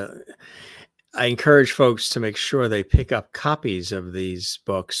I encourage folks to make sure they pick up copies of these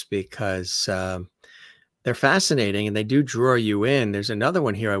books because they're fascinating and they do draw you in. There's another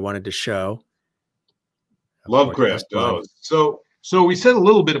one here I wanted to show. Lovecraft. Oh, so we said a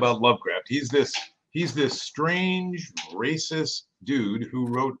little bit about Lovecraft. He's this strange racist dude who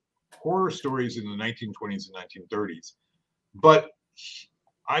wrote horror stories in the 1920s and 1930s. But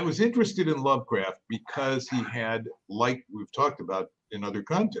I was interested in Lovecraft because he had, like we've talked about in other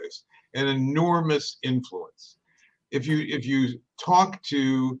contexts, an enormous influence. If you talk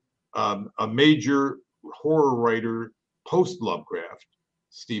to a major horror writer post Lovecraft,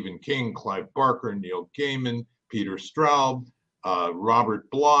 Stephen King, Clive Barker, Neil Gaiman, Peter Straub, Robert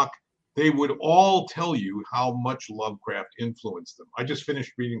Bloch, they would all tell you how much Lovecraft influenced them. I just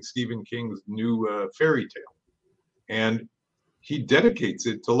finished reading Stephen King's new fairy tale, and he dedicates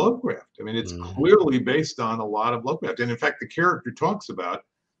it to Lovecraft. I mean, it's clearly based on a lot of Lovecraft. And in fact, the character talks about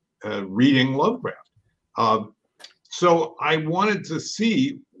reading Lovecraft. So I wanted to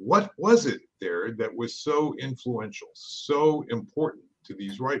see what was it there that was so influential, so important to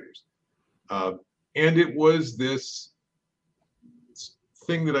these writers. And it was this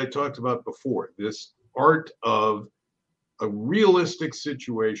thing that I talked about before, this art of a realistic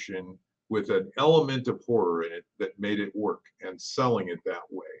situation with an element of horror in it that made it work, and selling it that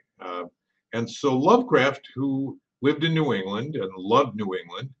way. And so Lovecraft, who lived in New England and loved New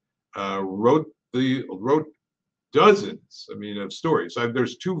England, wrote dozens, of stories.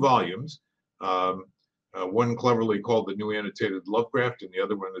 There's 2 volumes. One cleverly called The New Annotated Lovecraft, and the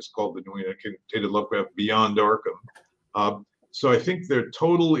other one is called The New Annotated Lovecraft Beyond Arkham. So I think their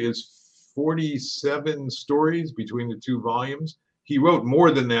total is 47 stories between the 2 volumes. He wrote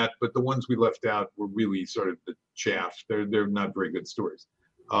more than that, but the ones we left out were really sort of the chaff. They're not very good stories.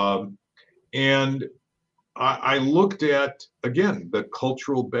 And I looked at, again, the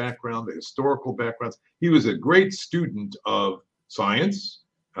cultural background, the historical backgrounds. He was a great student of science,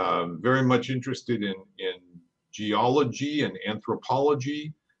 very much interested in geology and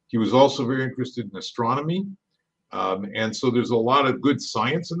anthropology. He was also very interested in astronomy. And so there's a lot of good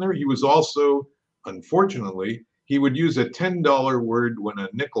science in there. He was also, unfortunately, he would use a $10 word when a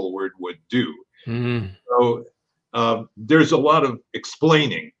nickel word would do. So there's a lot of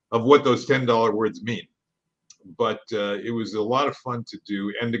explaining of what those $10 words mean. But it was a lot of fun to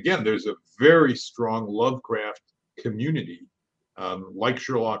do. And again, there's a very strong Lovecraft community, like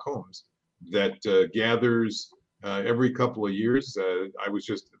Sherlock Holmes, that gathers every couple of years. I was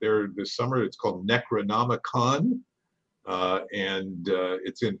just there this summer. It's called NecronomiCon. And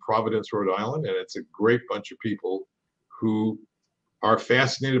it's in Providence, Rhode Island, and it's a great bunch of people who are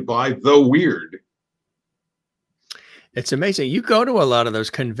fascinated by the weird. It's amazing. You go to a lot of those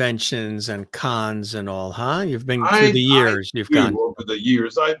conventions and cons and all, huh? You've been through the years. You've gone over the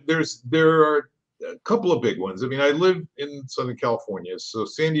years. There are a couple of big ones. I live in Southern California, so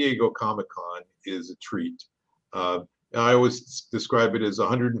San Diego Comic-Con is a treat. I always describe it as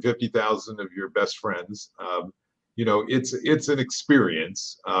 150,000 of your best friends. It's an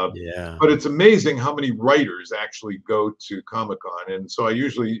experience. Yeah. But it's amazing how many writers actually go to Comic-Con, and so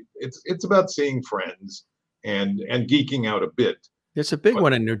it's about seeing friends and geeking out a bit. There's a big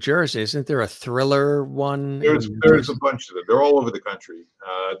one in New Jersey. Isn't there a thriller one? There's a bunch of them. They're all over the country.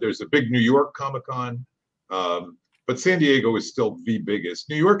 There's a big New York Comic-Con, but San Diego is still the biggest.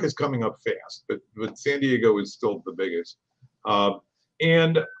 New York is coming up fast, but San Diego is still the biggest.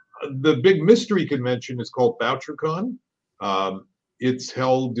 And the big mystery convention is called Bouchercon. It's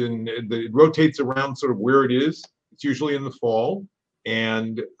held it rotates around sort of where it is. It's usually in the fall,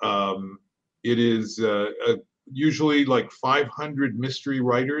 and it is usually like 500 mystery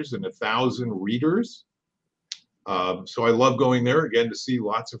writers and 1,000 readers. So I love going there again to see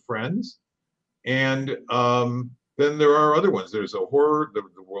lots of friends. And then there are other ones. There's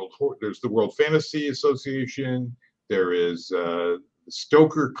there's the World Fantasy Association. There is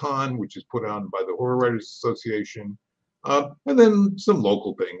StokerCon, which is put on by the Horror Writers Association, and then some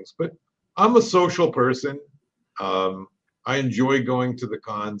local things. But I'm a social person. I enjoy going to the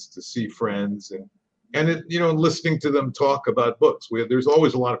cons to see friends and listening to them talk about books. There's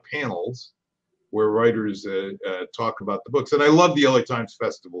always a lot of panels where writers talk about the books, and I love the LA Times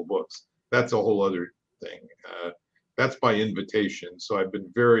Festival books. That's a whole other thing. That's by invitation, so I've been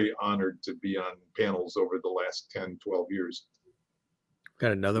very honored to be on panels over the last 10, 12 years.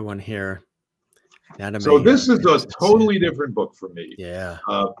 Got another one here. So this is a totally different book for me. Yeah.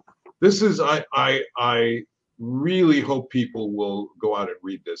 This is, I really hope people will go out and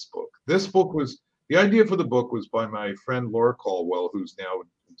read this book. This book was, The idea for the book was by my friend Laura Caldwell, who's now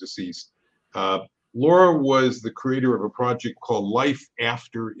deceased. Laura was the creator of a project called Life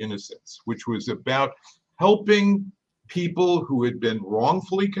After Innocence, which was about helping people who had been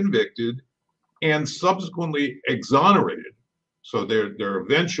wrongfully convicted and subsequently exonerated. So they're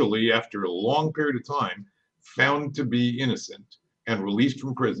eventually, after a long period of time, found to be innocent and released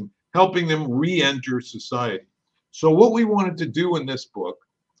from prison, helping them re-enter society. So what we wanted to do in this book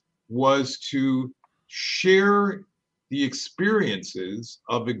was to share the experiences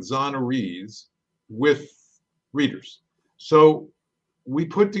of exonerees with readers. So we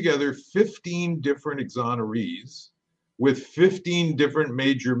put together 15 different exonerees with 15 different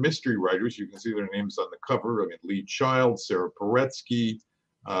major mystery writers. You can see their names on the cover. I mean, Lee Child, Sarah Paretsky,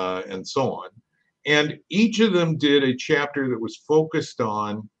 and so on. And each of them did a chapter that was focused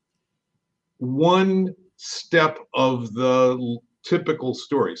on one step of the typical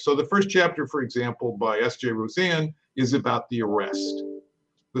story. So the first chapter, for example, by S.J. Roseanne is about the arrest.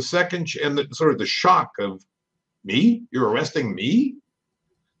 The second, and the sort of the shock of, me? You're arresting me?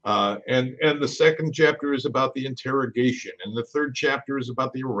 And the second chapter is about the interrogation, and the third chapter is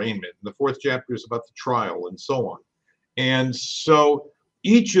about the arraignment, and the fourth chapter is about the trial, and so on. And so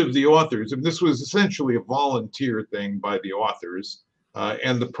each of the authors, and this was essentially a volunteer thing by the authors,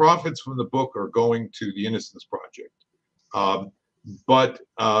 and the profits from the book are going to the Innocence Project. But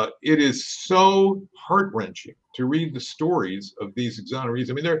it is so heart-wrenching to read the stories of these exonerees.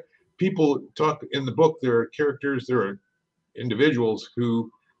 I mean, there are people talk in the book, there are characters, there are individuals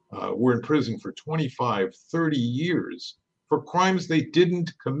who were in prison for 25, 30 years for crimes they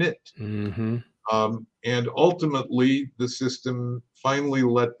didn't commit. Mm-hmm. And ultimately, the system finally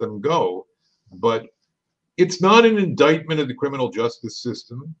let them go. But it's not an indictment of the criminal justice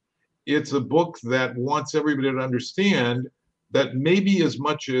system. It's a book that wants everybody to understand that maybe as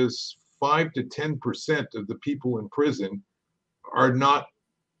much as 5 to 10% of the people in prison are not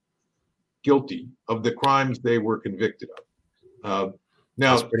guilty of the crimes they were convicted of.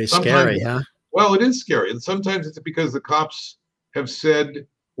 Now, that's pretty scary, huh? Well, it is scary. And sometimes it's because the cops have said,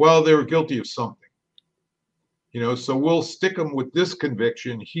 well, they were guilty of something. You know, so we'll stick them with this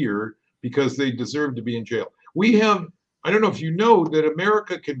conviction here because they deserve to be in jail. We have, I don't know if you know, that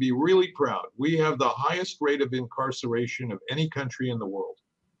America can be really proud. We have the highest rate of incarceration of any country in the world.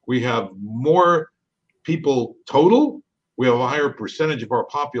 We have more people total. We have a higher percentage of our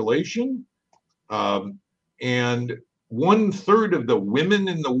population. And 1/3 of the women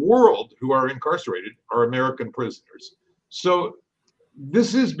in the world who are incarcerated are American prisoners. So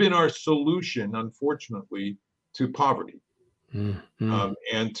this has been our solution, unfortunately, to poverty. Mm-hmm.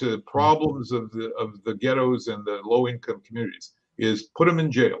 And to problems of the ghettos and the low-income communities, is put them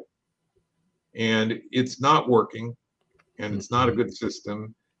in jail. And it's not working, and it's not a good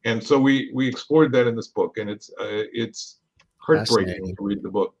system. And so we explored that in this book, and it's heartbreaking to read the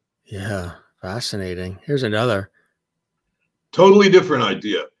book. Yeah, fascinating. Here's another. Totally different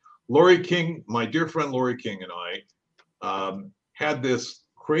idea. Laurie King, my dear friend Laurie King, and I had this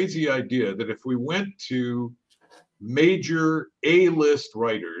crazy idea that if we went to major A-list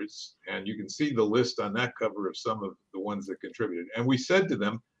writers, and you can see the list on that cover of some of the ones that contributed, and we said to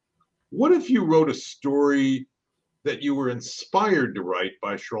them, what if you wrote a story that you were inspired to write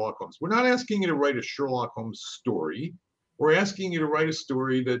by Sherlock Holmes? We're not asking you to write a Sherlock Holmes story. We're asking you to write a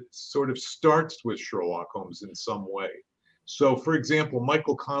story that sort of starts with Sherlock Holmes in some way. So, for example,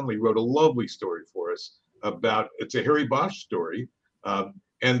 Michael Conley wrote a lovely story for us about, it's a Harry Bosch story,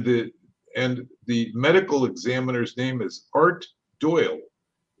 and the medical examiner's name is Art Doyle.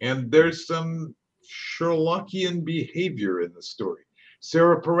 And there's some Sherlockian behavior in the story.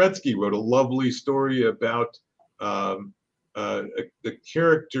 Sarah Paretsky wrote a lovely story about the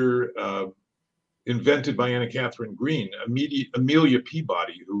character invented by Anna Catherine Green, Amelia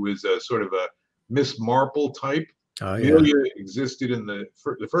Peabody, who is a sort of a Miss Marple type. Oh, yeah. Amelia existed in the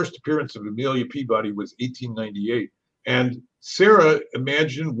first appearance of Amelia Peabody was 1898. And Sarah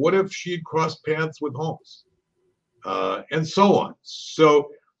imagined, what if she had crossed paths with Holmes? And so on.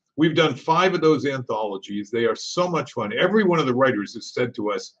 So we've done 5 of those anthologies. They are so much fun. Every one of the writers has said to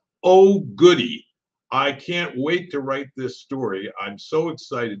us, oh, goody, I can't wait to write this story. I'm so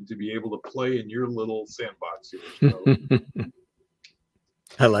excited to be able to play in your little sandbox here.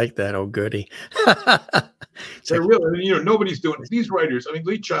 I like that. Oh, goody. They're really, you know, nobody's doing these writers. I mean,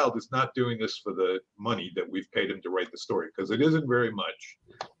 Lee Child is not doing this for the money that we've paid him to write the story, because it isn't very much.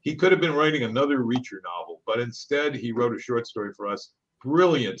 He could have been writing another Reacher novel, but instead he wrote a short story for us.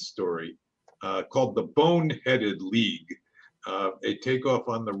 Brilliant story called The Boneheaded League, a takeoff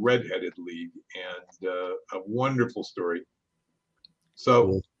on the Redheaded League, and a wonderful story. So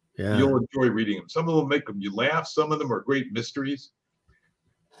cool. Yeah. You'll enjoy reading them. Some of them make you laugh. Some of them are great mysteries.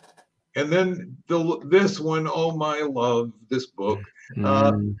 And then this one, oh my love, this book.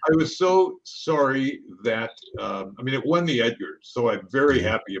 Mm. I was so sorry that, I mean, it won the Edgar, so I'm very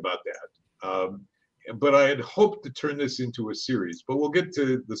Yeah. happy about that. But I had hoped to turn this into a series, but we'll get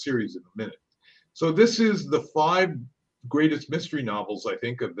to the series in a minute. So this is the 5 greatest mystery novels, I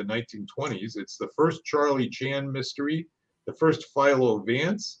think, of the 1920s. It's the first Charlie Chan mystery, the first Philo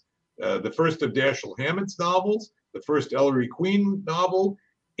Vance, the first of Dashiell Hammett's novels, the first Ellery Queen novel,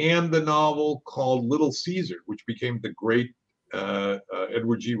 and the novel called Little Caesar, which became the great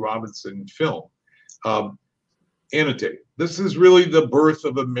Edward G. Robinson film. Annotate. This is really the birth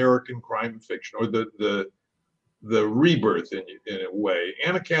of American crime fiction, or the rebirth in a way.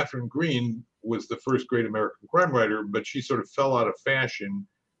 Anna Catherine Green was the first great American crime writer, but she sort of fell out of fashion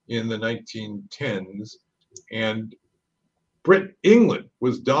in the 1910s. And England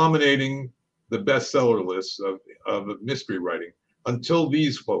was dominating the bestseller lists of mystery writing until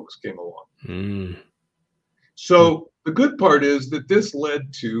these folks came along. Mm. So the good part is that this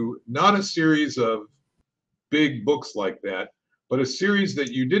led to not a series of big books like that, but a series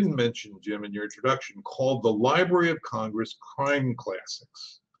that you didn't mention, Jim, in your introduction, called the Library of Congress Crime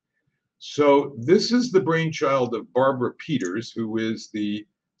Classics. So this is the brainchild of Barbara Peters, who is the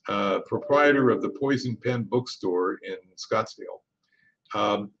proprietor of the Poison Pen bookstore in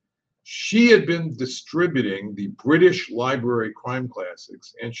Scottsdale. She had been distributing the British Library Crime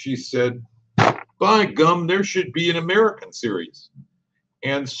Classics, and she said, by gum, there should be an American series.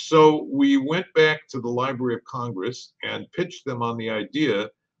 And so we went back to the Library of Congress and pitched them on the idea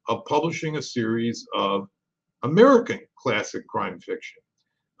of publishing a series of American classic crime fiction.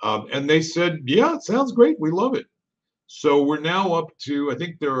 And they said, yeah, it sounds great. We love it. So we're now up to, I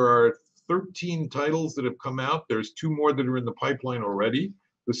think there are 13 titles that have come out. There's 2 more that are in the pipeline already.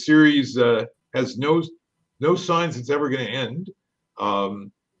 The series has no signs it's ever going to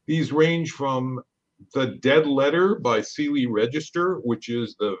end. These range from The Dead Letter by Seeley Register, which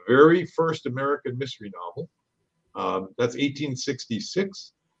is the very first American mystery novel. That's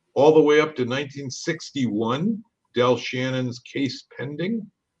 1866, all the way up to 1961, Del Shannon's Case Pending,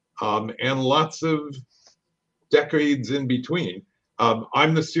 and lots of decades in between.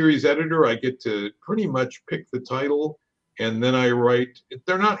 I'm the series editor. I get to pretty much pick the title, and then I write.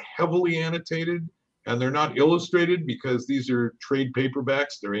 They're not heavily annotated, and they're not illustrated because these are trade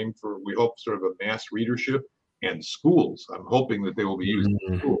paperbacks. They're aimed for, we hope, sort of a mass readership and schools. I'm hoping that they will be used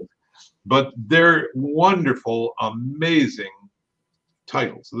in schools. But they're wonderful, amazing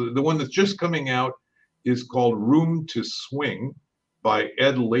titles. The one that's just coming out is called Room to Swing by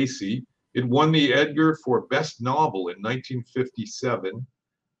Ed Lacey. It won the Edgar for Best Novel in 1957,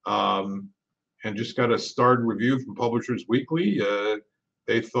 and just got a starred review from Publishers Weekly.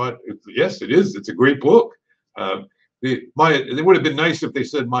 They thought, yes, it is. It's a great book. It would have been nice if they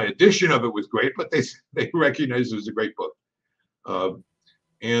said my edition of it was great, but they recognized it was a great book.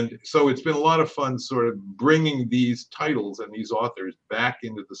 And so it's been a lot of fun sort of bringing these titles and these authors back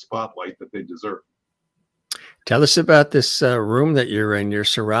into the spotlight that they deserve. Tell us about this room that you're in. You're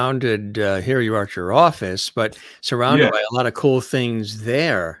surrounded, here you are at your office, but surrounded by a lot of cool things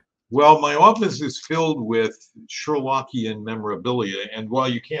there. Well, my office is filled with Sherlockian memorabilia, and while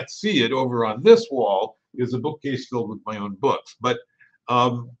you can't see it, over on this wall is a bookcase filled with my own books. But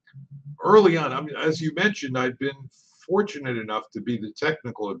early on, I mean, as you mentioned, I've been fortunate enough to be the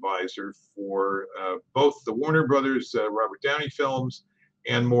technical advisor for both the Warner Brothers Robert Downey films,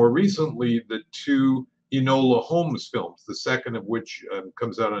 and more recently the 2 Enola Holmes films, the second of which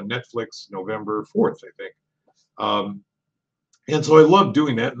comes out on Netflix November 4th, I think. And so I love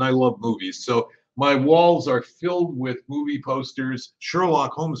doing that, and I love movies. So my walls are filled with movie posters,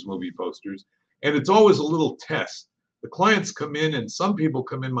 Sherlock Holmes movie posters, and it's always a little test. The clients come in, and some people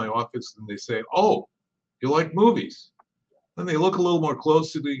come in my office and they say, oh, you like movies? Then they look a little more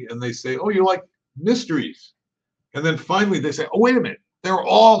closely and they say, oh, you like mysteries? And then finally they say, oh, wait a minute, they're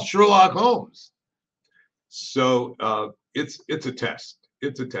all Sherlock Holmes. So it's a test.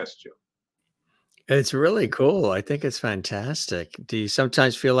 It's a test, Joe. It's really cool. I think it's fantastic. Do you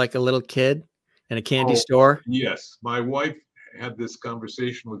sometimes feel like a little kid in a candy store? Yes. My wife had this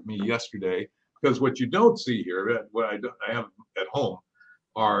conversation with me yesterday, because what you don't see here, what I have at home,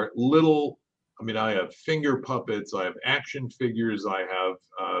 are little, I mean, I have finger puppets, I have action figures, I have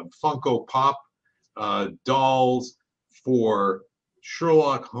Funko Pop dolls for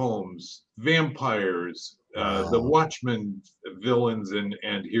Sherlock Holmes, vampires, the Watchmen villains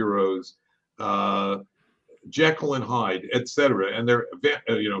and heroes, Jekyll and Hyde, etc. And they're,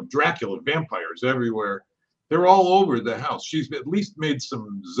 Dracula, vampires everywhere. They're all over the house. She's at least made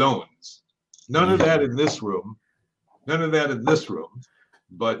some zones. None of that in this room. None of that in this room.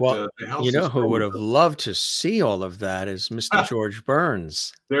 But Well, the house you know is who filled would with have loved to see all of that is Mr. George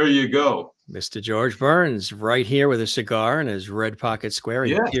Burns. There you go. Mr. George Burns, right here with a cigar in his red pocket square.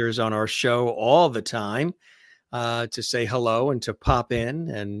 He appears on our show all the time to say hello and to pop in.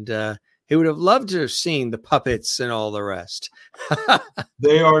 And he would have loved to have seen the puppets and all the rest.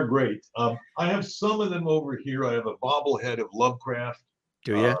 They are great. I have some of them over here. I have a bobblehead of Lovecraft.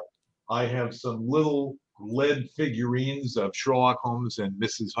 Do you? I have some little lead figurines of Sherlock Holmes and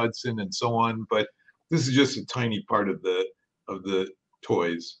Mrs. Hudson and so on. But this is just a tiny part of the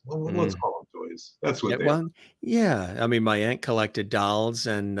toys. Well, let's call them toys. That's what they are. Yeah. I mean, my aunt collected dolls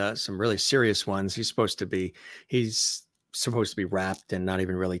and some really serious ones. He's supposed to be wrapped and not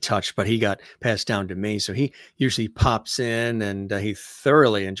even really touched, but he got passed down to me. So he usually pops in, and he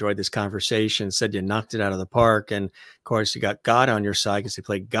thoroughly enjoyed this conversation, said you knocked it out of the park. And of course, you got God on your side because he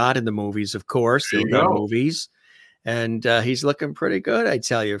played God in the movies, of course. There you go. Movies. And he's looking pretty good, I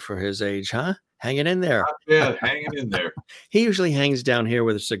tell you, for his age, huh? Hanging in there. Yeah, hanging in there. He usually hangs down here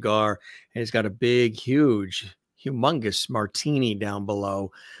with a cigar, and he's got a big, humongous martini down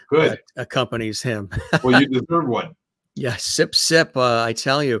below that accompanies him. Well, you deserve one. Yeah, sip, sip. I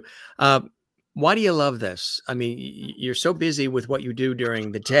tell you. Why do you love this? I mean, you're so busy with what you do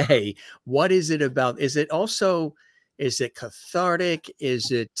during the day. What is it about? Is it cathartic?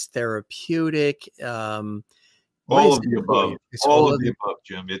 Is it therapeutic? All of the above. All of the above,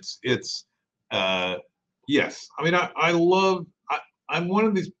 Jim. Yes. I mean, I'm one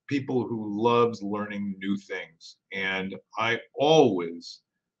of these people who loves learning new things. And I always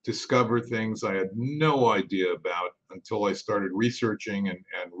discover things I had no idea about until I started researching and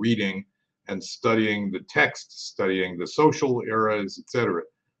reading and studying the text, studying the social eras, etc.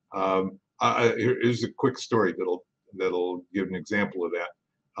 Here's a quick story that'll give an example of that.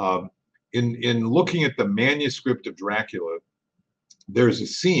 In looking at the manuscript of Dracula, there's a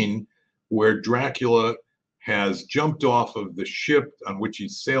scene where Dracula has jumped off of the ship on which he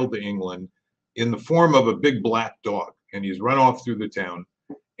sailed to England in the form of a big black dog, and he's run off through the town.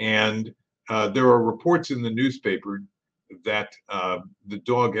 And there are reports in the newspaper that the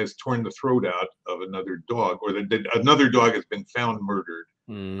dog has torn the throat out of another dog, or that another dog has been found murdered.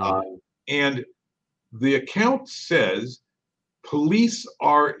 And the account says police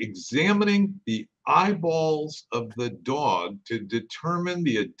are examining the eyeballs of the dog to determine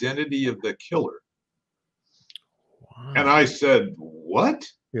the identity of the killer. Wow. And I said, what?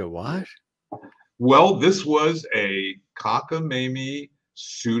 Yeah, what? Well, this was a cockamamie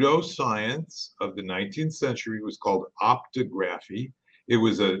pseudoscience of the 19th century. It was called optography. It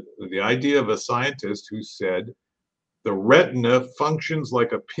was the idea of a scientist who said the retina functions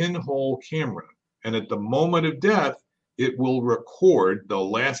like a pinhole camera, and at the moment of death, it will record the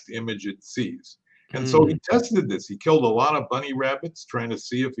last image it sees. And so he tested this. He killed a lot of bunny rabbits trying to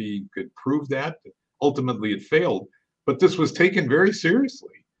see if he could prove that. Ultimately, it failed. But this was taken very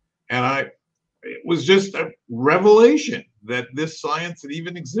seriously. And it was just a revelation that this science had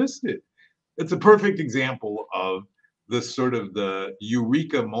even existed. It's a perfect example of this sort of the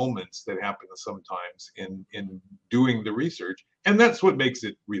eureka moments that happen sometimes in doing the research. And that's what makes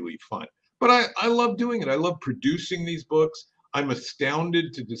it really fun. But I love doing it. I love producing these books. I'm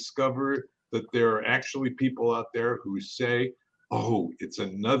astounded to discover that there are actually people out there who say, oh, it's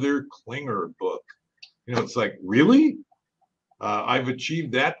another Klinger book. You know, it's like, really? I've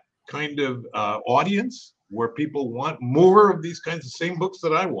achieved that kind of audience where people want more of these kinds of same books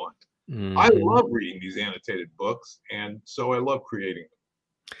that I want. I love reading these annotated books, and so I love creating them.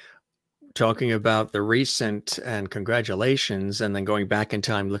 Talking about the recent, and congratulations, and then going back in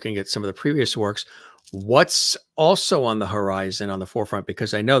time, looking at some of the previous works, what's also on the horizon, on the forefront?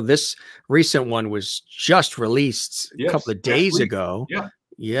 Because I know this recent one was just released a couple of days ago.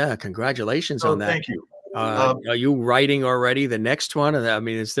 Yeah. Congratulations on that. Thank you. Are you writing already the next one? I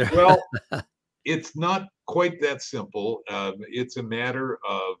mean, is there? Well, it's not quite that simple. It's a matter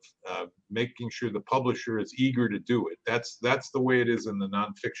of making sure the publisher is eager to do it. That's the way it is in the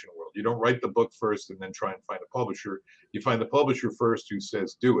nonfiction world. You don't write the book first and then try and find a publisher. You find the publisher first who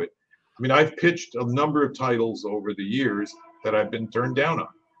says do it. I mean, I've pitched a number of titles over the years that I've been turned down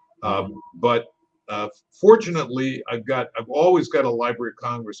on. But fortunately, I've always got a Library of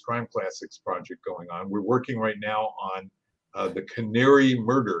Congress Crime Classics project going on. We're working right now on the Canary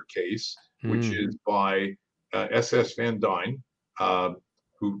murder case, which is by S.S. Van Dyne,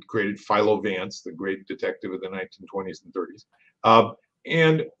 who created Philo Vance, the great detective of the 1920s and 30s.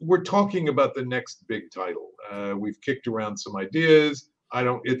 And we're talking about the next big title. We've kicked around some ideas.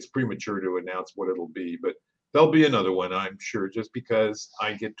 It's premature to announce what it'll be, but there'll be another one, I'm sure, just because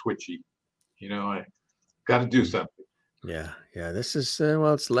I get twitchy. You know, I got to do something. Yeah, yeah. This is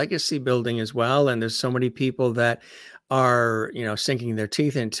well, it's legacy building as well, and there's so many people that are, you know, sinking their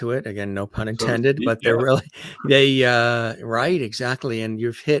teeth into it. Again, no pun So to intended, speak, but they're yeah. really they right, exactly. And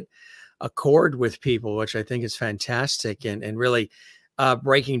you've hit a chord with people, which I think is fantastic, and really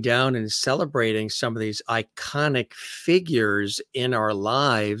breaking down and celebrating some of these iconic figures in our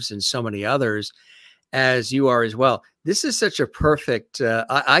lives and so many others, as you are as well. This is such a perfect,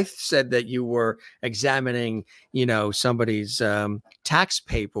 I said that you were examining, you know, somebody's tax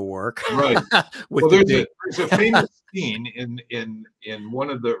paperwork Right. with Well, the big, there's a famous scene in one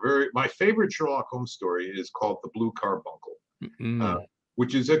of the my favorite Sherlock Holmes story is called The Blue Carbuncle, uh, mm,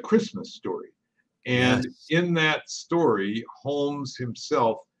 which is a Christmas story. And yes, in that story, Holmes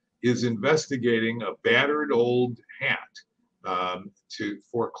himself is investigating a battered old hat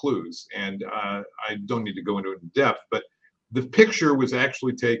for clues. And I don't need to go into it in depth, but the picture was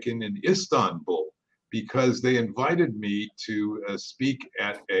actually taken in Istanbul because they invited me to speak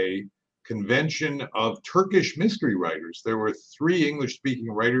at a convention of Turkish mystery writers. There were 3 English-speaking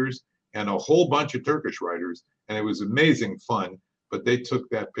writers and a whole bunch of Turkish writers, and it was amazing fun. But they took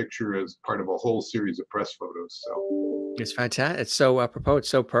that picture as part of a whole series of press photos. So it's fantastic. It's so apropos. It's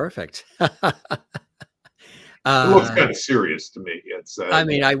so perfect. it looks uh, kind of serious to me. It's I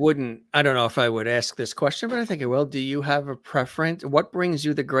mean, I don't know if I would ask this question, but I think I will. Do you have a preference? What brings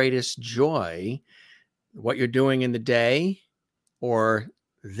you the greatest joy? What you're doing in the day, or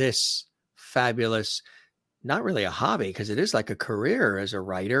this fabulous, not really a hobby, because it is like a career as a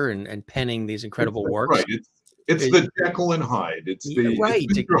writer and penning these incredible that's right. works. It's It- the Jekyll and Hyde. It's right.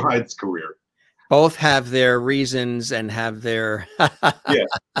 Mr. Hyde's career. Both have their reasons and have their, Yeah.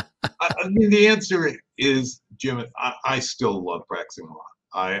 I mean, the answer is, Jim, I still love practicing law.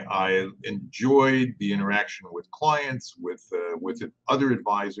 I enjoyed the interaction with clients, with other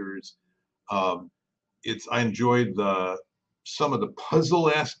advisors. Um, I enjoyed some of the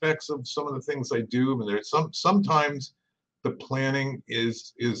puzzle aspects of some of the things I do. I mean, there's sometimes the planning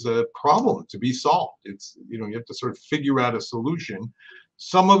is a problem to be solved. It's, you know, you have to sort of figure out a solution.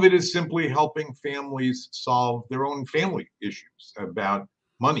 Some of it is simply helping families solve their own family issues about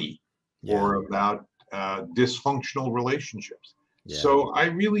money yeah, or about dysfunctional relationships. yeah, So I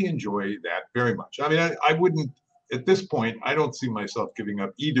really enjoy that very much. I mean, I wouldn't, at this point, I don't see myself giving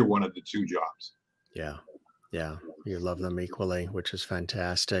up either one of the 2 jobs. yeah, yeah. You love them equally, which is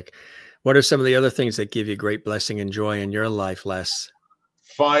fantastic. What are some of the other things that give you great blessing and joy in your life, Les?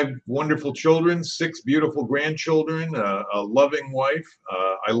 5 wonderful children, 6 beautiful grandchildren, a loving wife.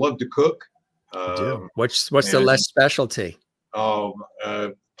 I love to cook. You do. Um, What's the and less specialty? um,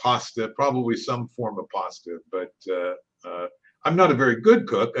 pasta, probably some form of pasta, but I'm not a very good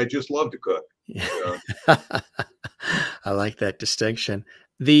cook. I just love to cook. I like that distinction.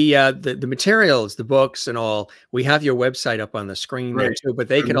 The materials, the books and all, we have your website up on the screen there Right. too, but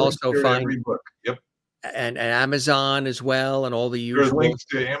they There are can links also to find every book. Yep. and Amazon as well and all the There are usual. links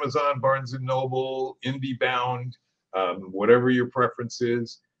to Amazon, Barnes and Noble, IndieBound, whatever your preference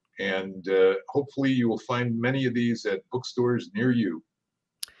is. And hopefully you will find many of these at bookstores near you.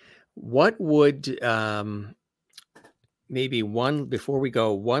 What would maybe one before we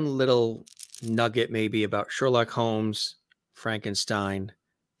go, one little nugget maybe about Sherlock Holmes, Frankenstein,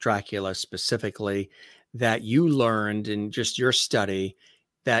 Dracula specifically, that you learned in just your study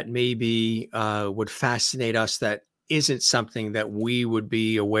that maybe would fascinate us, that isn't something that we would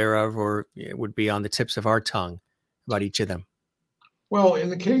be aware of or it would be on the tips of our tongue about each of them? Well, in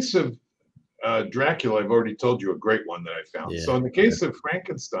the case of Dracula, I've already told you a great one that I found. Yeah. So in the case of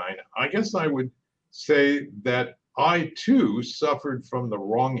Frankenstein, I guess I would say that I too suffered from the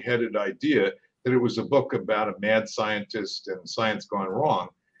wrong-headed idea that it was a book about a mad scientist and science gone wrong.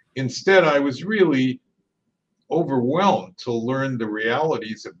 Instead, I was really overwhelmed to learn the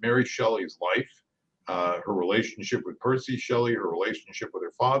realities of Mary Shelley's life, her relationship with Percy Shelley, her relationship with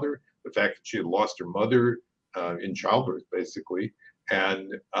her father, the fact that she had lost her mother in childbirth, basically,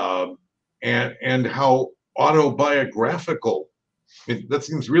 and how autobiographical. I mean, that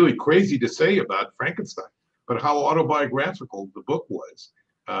seems really crazy to say about Frankenstein, but how autobiographical the book was.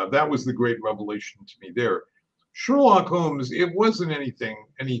 That was the great revelation to me there. Sherlock Holmes, it wasn't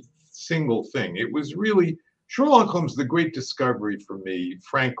any single thing. It was really Sherlock Holmes. The great discovery for me,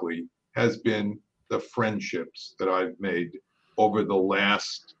 frankly, has been the friendships that I've made over the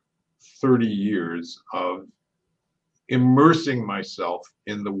last 30 years of immersing myself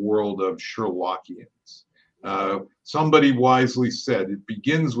in the world of Sherlockians. Somebody wisely said it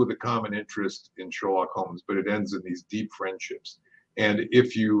begins with a common interest in Sherlock Holmes, but it ends in these deep friendships. And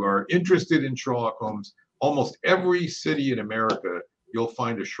if you are interested in Sherlock Holmes, almost every city in America, you'll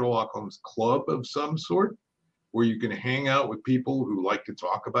find a Sherlock Holmes club of some sort, where you can hang out with people who like to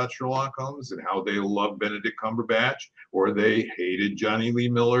talk about Sherlock Holmes and how they love Benedict Cumberbatch, or they hated Johnny Lee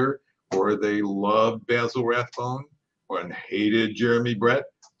Miller, or they loved Basil Rathbone, or hated Jeremy Brett,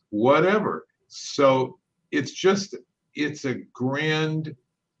 whatever. So it's a grand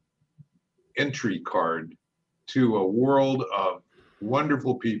entry card to a world of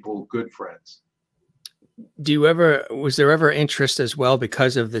wonderful people, good friends. Was there ever interest as well,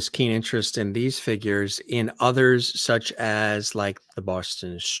 because of this keen interest in these figures, in others such as like the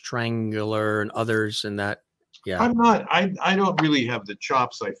Boston Strangler and others in that? Yeah. I don't really have the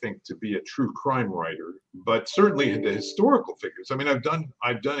chops, I think, to be a true crime writer, but certainly the historical figures. I mean, I've done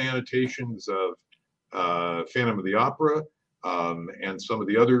annotations of Phantom of the Opera, and some of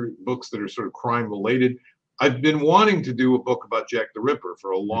the other books that are sort of crime related. I've been wanting to do a book about Jack the Ripper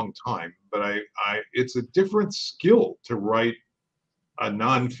for a long time, but it's a different skill to write a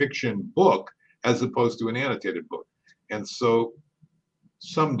nonfiction book as opposed to an annotated book. And so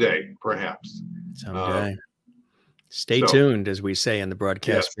someday, perhaps. Someday. Stay tuned, as we say in the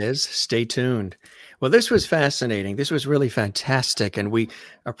broadcast biz. Stay tuned. Well, this was fascinating. This was really fantastic. And we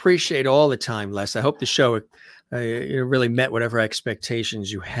appreciate all the time, Les. I hope the show really met whatever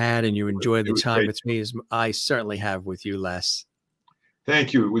expectations you had, and you enjoyed the time with me, as I certainly have with you, Les.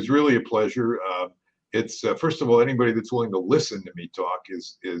 Thank you. It was really a pleasure. It's first of all, anybody that's willing to listen to me talk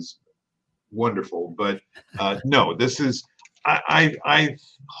is wonderful. But no, this is, I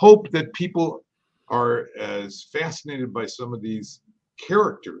hope that people are as fascinated by some of these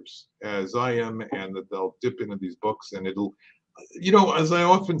characters as I am, and that they'll dip into these books, and it'll, as I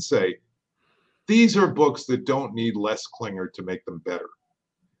often say, these are books that don't need Les Klinger to make them better.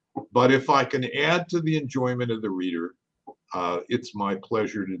 But if I can add to the enjoyment of the reader, it's my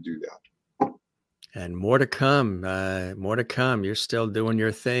pleasure to do that. And more to come, more to come. You're still doing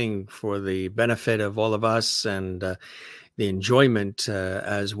your thing for the benefit of all of us, and the enjoyment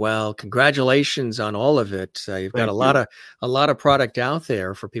as well. Congratulations on all of it. You've got a lot of product out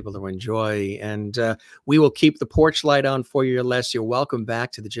there for people to enjoy, and we will keep the porch light on for you, Les. You're welcome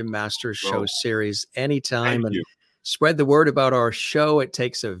back to the Jim Masters Show series anytime. Thank you. Spread the word about our show. It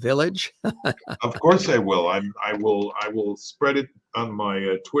takes a village. Of course I will. I will spread it on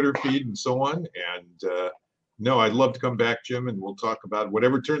my Twitter feed and so on. And no, I'd love to come back, Jim, and we'll talk about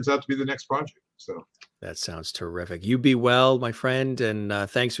whatever turns out to be the next project. So that sounds terrific. You be well, my friend, and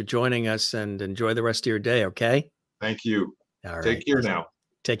thanks for joining us, and enjoy the rest of your day. Okay. Thank you. All right. Take care now.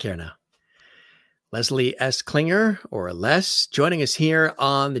 Take care now. Leslie S. Klinger, or Les, joining us here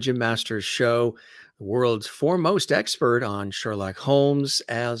on the Jim Masters Show, the world's foremost expert on Sherlock Holmes,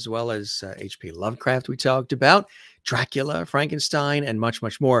 as well as H.P. Lovecraft we talked about, Dracula, Frankenstein, and much,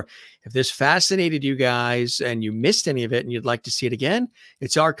 much more. If this fascinated you guys and you missed any of it and you'd like to see it again,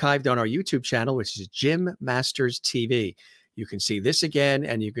 it's archived on our YouTube channel, which is Jim Masters TV. You can see this again,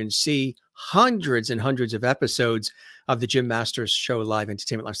 and you can see hundreds and hundreds of episodes of the Jim Masters Show live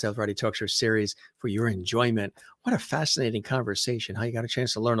entertainment lifestyle variety talk show series for your enjoyment. What a fascinating conversation. How you got a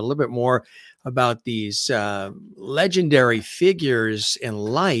chance to learn a little bit more about these legendary figures in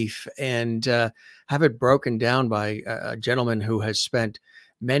life, and have it broken down by a gentleman who has spent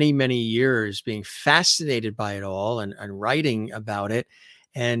many, many years being fascinated by it all, and writing about it,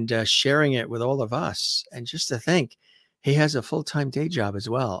 and sharing it with all of us. And just to think, he has a full-time day job as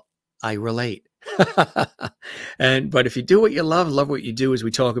well. I relate. But if you do what you love what you do, as we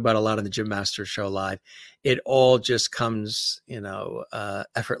talk about a lot on the Jim Masters Show live, it all just comes,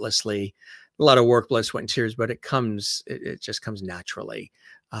 effortlessly. A lot of work, blood, sweat, and tears, but it just comes naturally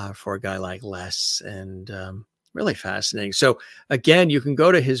for a guy like Les, and really fascinating. So again, you can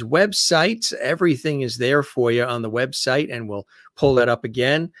go to his website. Everything is there for you on the website, and we'll pull that up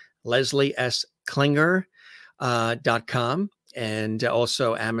again, lesliesklinger.com, and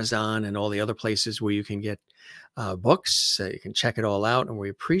also Amazon and all the other places where you can get books. You can check it all out, and we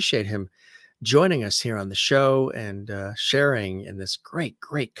appreciate him joining us here on the show and sharing in this great,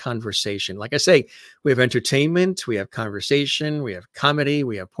 great conversation. Like I say, we have entertainment, we have conversation, we have comedy,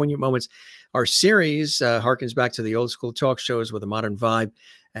 we have poignant moments. Our series harkens back to the old school talk shows with a modern vibe,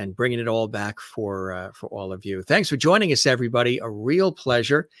 and bringing it all back for all of you. Thanks for joining us, everybody. A real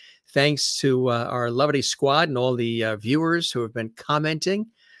pleasure. Thanks to our lovely squad and all the viewers who have been commenting.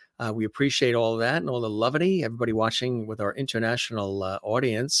 We appreciate all that and all the lovely, everybody watching with our international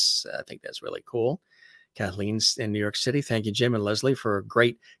audience. I think that's really cool. Kathleen's in New York City. Thank you, Jim and Leslie, for a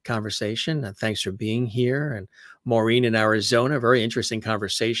great conversation. And thanks for being here. And Maureen in Arizona, very interesting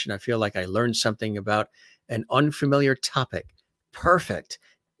conversation. I feel like I learned something about an unfamiliar topic. Perfect.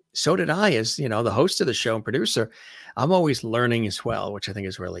 so did I, as you know, the host of the show and producer. I'm always learning as well, which I think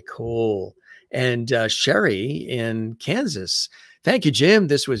is really cool. And Sherry in Kansas. Thank you, Jim.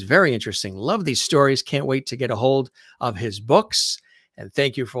 This was very interesting. Love these stories. Can't wait to get a hold of his books. And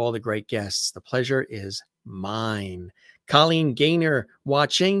thank you for all the great guests. The pleasure is mine. Colleen Gaynor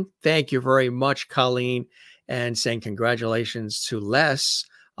watching. Thank you very much, Colleen. And saying congratulations to Les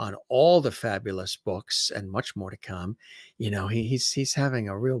on all the fabulous books and much more to come. You know, he's having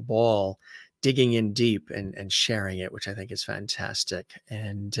a real ball digging in deep and sharing it, which I think is fantastic.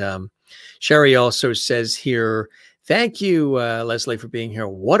 And Sherry also says here, thank you, Leslie, for being here.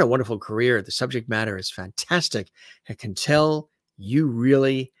 What a wonderful career. The subject matter is fantastic. I can tell you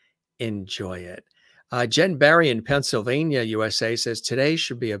really enjoy it. Jen Barry in Pennsylvania, USA says, today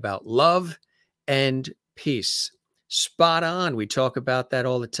should be about love and peace. Spot on. We talk about that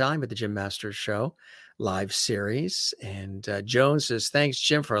all the time at the Jim Masters Show live series. And Joan says, thanks,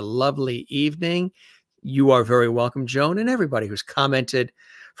 Jim, for a lovely evening. You are very welcome, Joan, and everybody who's commented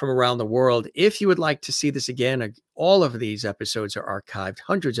from around the world. If you would like to see this again, all of these episodes are archived,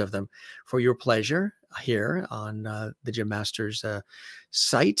 hundreds of them, for your pleasure here on the Jim Masters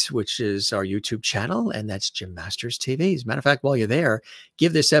site, which is our YouTube channel, and that's Jim Masters TV. As a matter of fact, while you're there,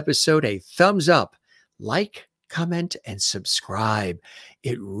 give this episode a thumbs up, like, comment, and subscribe.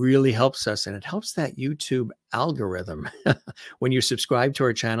 It really helps us, and it helps that YouTube algorithm. When you subscribe to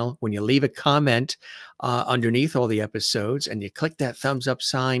our channel, when you leave a comment underneath all the episodes and you click that thumbs up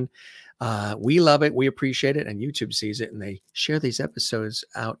sign, we love it, we appreciate it, and YouTube sees it, and they share these episodes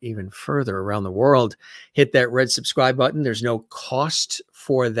out even further around the world. Hit that red subscribe button. There's no cost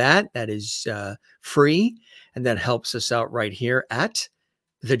for that. That is free, and that helps us out right here at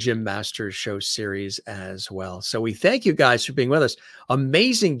the Jim Masters Show series as well. So we thank you guys for being with us.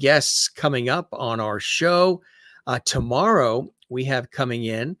 Amazing guests coming up on our show. Tomorrow we have coming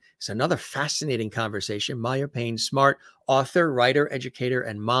in, it's another fascinating conversation. Maya Payne Smart, author, writer, educator,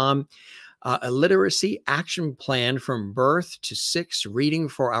 and mom. A literacy action plan from birth to 6, reading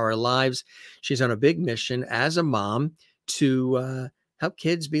for our lives. She's on a big mission as a mom to help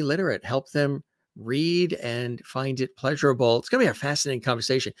kids be literate, help them read and find it pleasurable. It's going to be a fascinating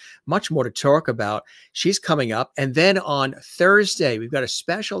conversation. Much more to talk about. She's coming up. And then on Thursday, we've got a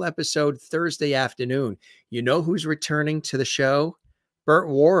special episode Thursday afternoon. You know who's returning to the show? Burt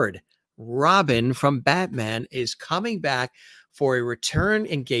Ward. Robin from Batman is coming back for a return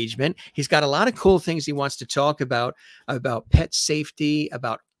engagement. He's got a lot of cool things he wants to talk about pet safety,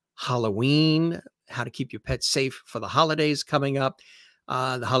 about Halloween, how to keep your pets safe for the holidays coming up.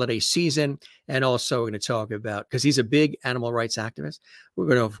 The holiday season, and also we're going to talk about, because he's a big animal rights activist, we're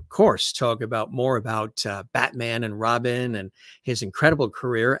going to, of course, talk about more about Batman and Robin and his incredible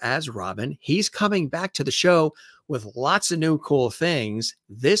career as Robin. He's coming back to the show with lots of new cool things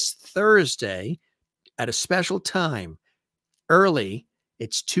this Thursday at a special time, early.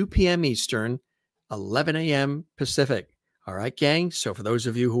 It's 2 p.m. Eastern, 11 a.m. Pacific. All right, gang? So for those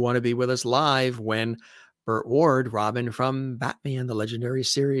of you who want to be with us live when Burt Ward, Robin from Batman, the legendary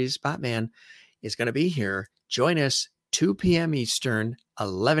series Batman, is going to be here. Join us 2 p.m. Eastern,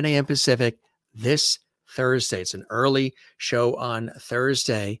 11 a.m. Pacific this Thursday. It's an early show on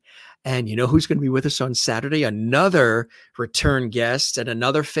Thursday. And you know who's going to be with us on Saturday? Another return guest and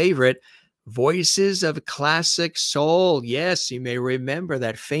another favorite, Voices of Classic Soul. Yes, you may remember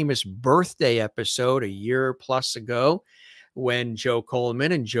that famous birthday episode a year plus ago, when Joe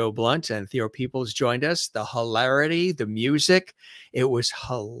Coleman and Joe Blunt and Theo Peoples joined us. The hilarity, the music, it was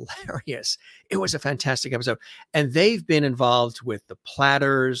hilarious. It was a fantastic episode. And they've been involved with the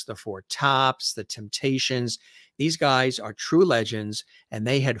Platters, the Four Tops, the Temptations. These guys are true legends, and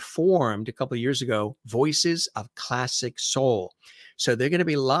they had formed a couple of years ago Voices of Classic Soul. So they're going to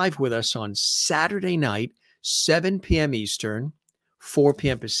be live with us on Saturday night, 7 p.m. Eastern, 4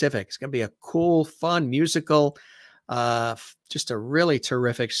 p.m. Pacific. It's going to be a cool, fun, musical, just a really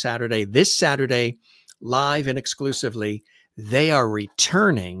terrific Saturday. This Saturday, live and exclusively, they are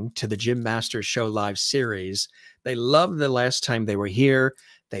returning to the Jim Masters Show live series. They loved the last time they were here.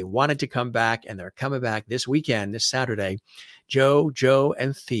 They wanted to come back, and they're coming back this weekend, this Saturday. Joe,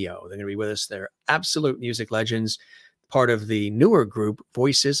 and Theo. They're going to be with us. They're absolute music legends, part of the newer group,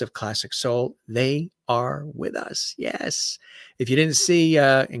 Voices of Classic Soul. They are with us. Yes. If you didn't see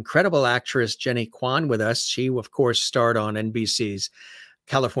incredible actress Jenny Kwan with us, she, of course, starred on NBC's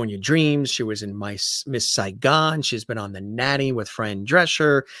California Dreams. She was in Miss Saigon. She's been on The Nanny with Fran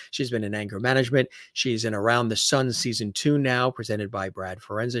Drescher. She's been in Anger Management. She's in Around the Sun Season 2 now, presented by Brad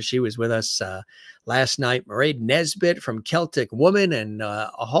Forenza. She was with us last night. Mairead Nesbitt from Celtic Woman and a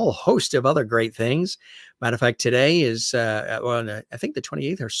whole host of other great things. Matter of fact, today is, well, I think the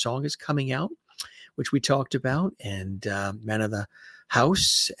 28th, her song is coming out, which we talked about, and Man of the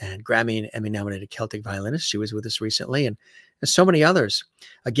House and Grammy and Emmy nominated Celtic violinist. She was with us recently, and so many others.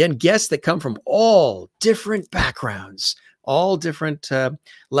 Again, guests that come from all different backgrounds, all different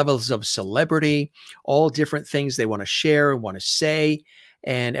levels of celebrity, all different things they want to share and want to say.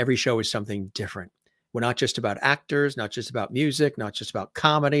 And every show is something different. We're not just about actors, not just about music, not just about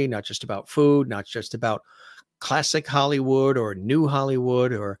comedy, not just about food, not just about classic Hollywood or new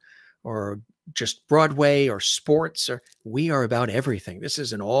Hollywood or just Broadway or sports. We are about everything. This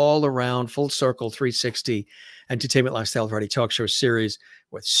is an all around full circle 360 entertainment, lifestyle, variety talk show series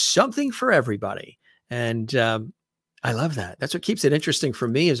with something for everybody. And I love that. That's what keeps it interesting for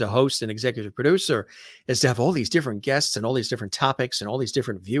me as a host and executive producer, is to have all these different guests and all these different topics and all these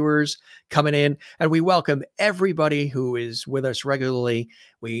different viewers coming in. And we welcome everybody who is with us regularly.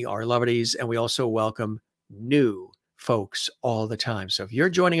 We are lovedies, and we also welcome new folks all the time. So if you're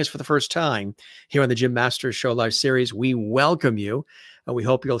joining us for the first time here on the Jim Masters Show Live series, we welcome you. And we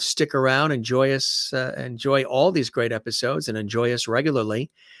hope you'll stick around, enjoy us, enjoy all these great episodes, and enjoy us regularly.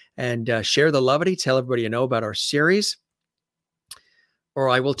 And share the lovety. Tell everybody you know about our series. Or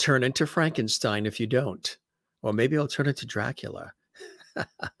I will turn into Frankenstein if you don't. Or maybe I'll turn into Dracula.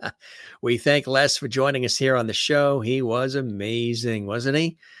 We thank Les for joining us here on the show. He was amazing, wasn't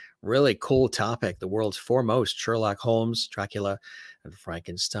he? Really cool topic. The world's foremost Sherlock Holmes, Dracula, and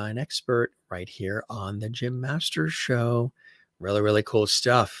Frankenstein expert right here on the Jim Masters Show. Really, really cool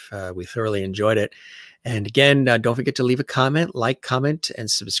stuff. We thoroughly enjoyed it. And again, don't forget to leave a comment, comment, and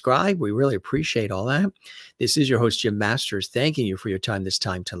subscribe. We really appreciate all that. This is your host, Jim Masters, thanking you for your time this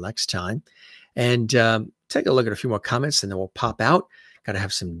time till next time. And take a look at a few more comments, and then we'll pop out. Got to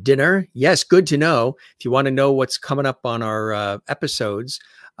have some dinner. Yes, good to know. If you want to know what's coming up on our episodes,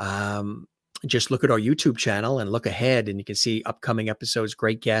 just look at our YouTube channel and look ahead, and you can see upcoming episodes,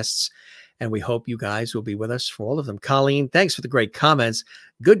 great guests. And we hope you guys will be with us for all of them. Colleen, thanks for the great comments.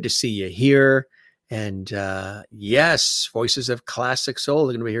 Good to see you here. And yes, Voices of Classic Soul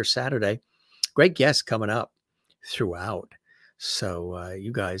are going to be here Saturday. Great guests coming up throughout. So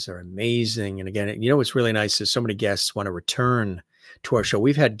you guys are amazing. And again, you know what's really nice is so many guests want to return to our show.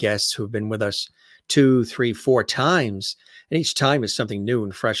 We've had guests who have been with us 2, 3, 4 times. And each time is something new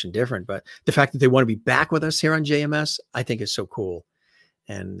and fresh and different. But the fact that they want to be back with us here on JMS, I think is so cool.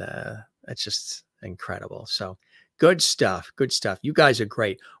 And that's just incredible. So good stuff. Good stuff. You guys are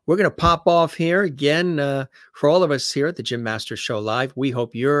great. We're going to pop off here again for all of us here at the Jim Masters Show Live. We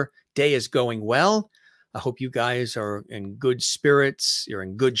hope your day is going well. I hope you guys are in good spirits. You're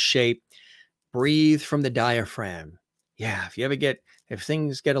in good shape. Breathe from the diaphragm. Yeah. If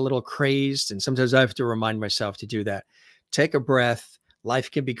things get a little crazed, and sometimes I have to remind myself to do that, take a breath. Life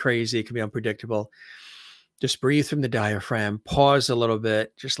can be crazy. It can be unpredictable. Just breathe from the diaphragm, pause a little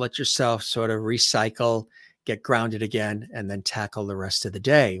bit, just let yourself sort of recycle, get grounded again, and then tackle the rest of the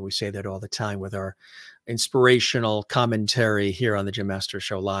day. We say that all the time with our inspirational commentary here on the Jim Masters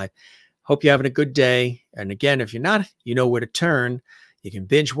Show Live. Hope you're having a good day. And again, if you're not, you know where to turn. You can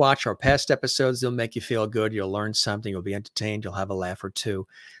binge watch our past episodes. They'll make you feel good. You'll learn something. You'll be entertained. You'll have a laugh or two.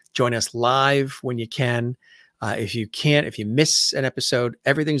 Join us live when you can. If you miss an episode,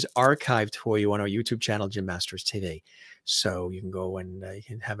 everything's archived for you on our YouTube channel, Jim Masters TV. So you can go and you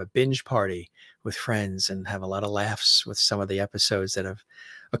can have a binge party with friends and have a lot of laughs with some of the episodes that have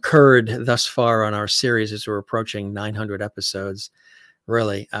occurred thus far on our series as we're approaching 900 episodes.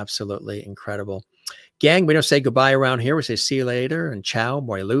 Really, absolutely incredible. Gang, we don't say goodbye around here. We say see you later and ciao,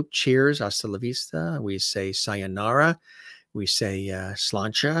 moi loop, cheers, hasta la vista. We say sayonara. We say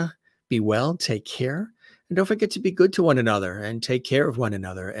slancha, be well, take care. And don't forget to be good to one another and take care of one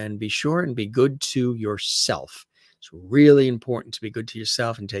another, and be sure and be good to yourself. It's really important to be good to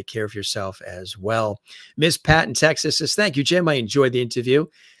yourself and take care of yourself as well. Ms. Pat in Texas says, thank you, Jim. I enjoyed the interview.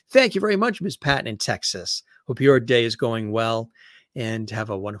 Thank you very much, Ms. Pat in Texas. Hope your day is going well and have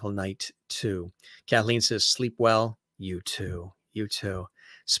a wonderful night too. Kathleen says, sleep well. You too. You too.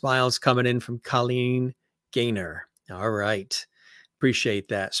 Smiles coming in from Colleen Gaynor. All right. Appreciate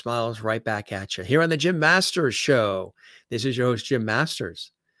that. Smiles right back at you. Here on the Jim Masters Show. This is your host, Jim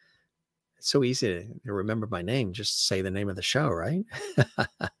Masters. It's so easy to remember my name. Just say the name of the show, right?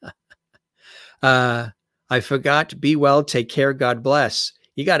 I forgot. Be well. Take care. God bless.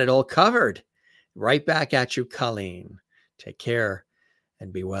 You got it all covered. Right back at you, Colleen. Take care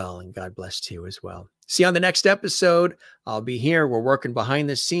and be well, and God bless to you as well. See you on the next episode. I'll be here. We're working behind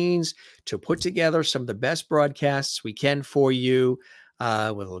the scenes to put together some of the best broadcasts we can for you,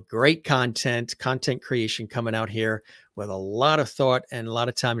 with great content creation coming out here with a lot of thought and a lot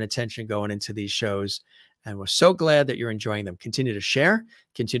of time and attention going into these shows. And we're so glad that you're enjoying them. Continue to share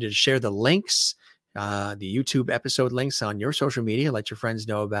the links, the YouTube episode links on your social media. Let your friends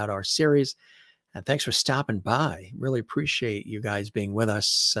know about our series. And thanks for stopping by. Really appreciate you guys being with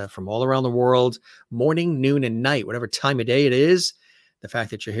us from all around the world, morning, noon, and night, whatever time of day it is. The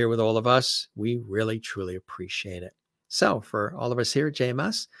fact that you're here with all of us, we really, truly appreciate it. So for all of us here at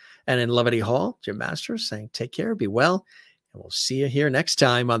JMS and in Levity Hall, Jim Masters saying take care, be well, and we'll see you here next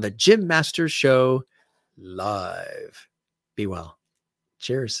time on the Jim Masters Show live. Be well.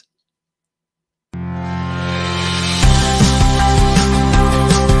 Cheers.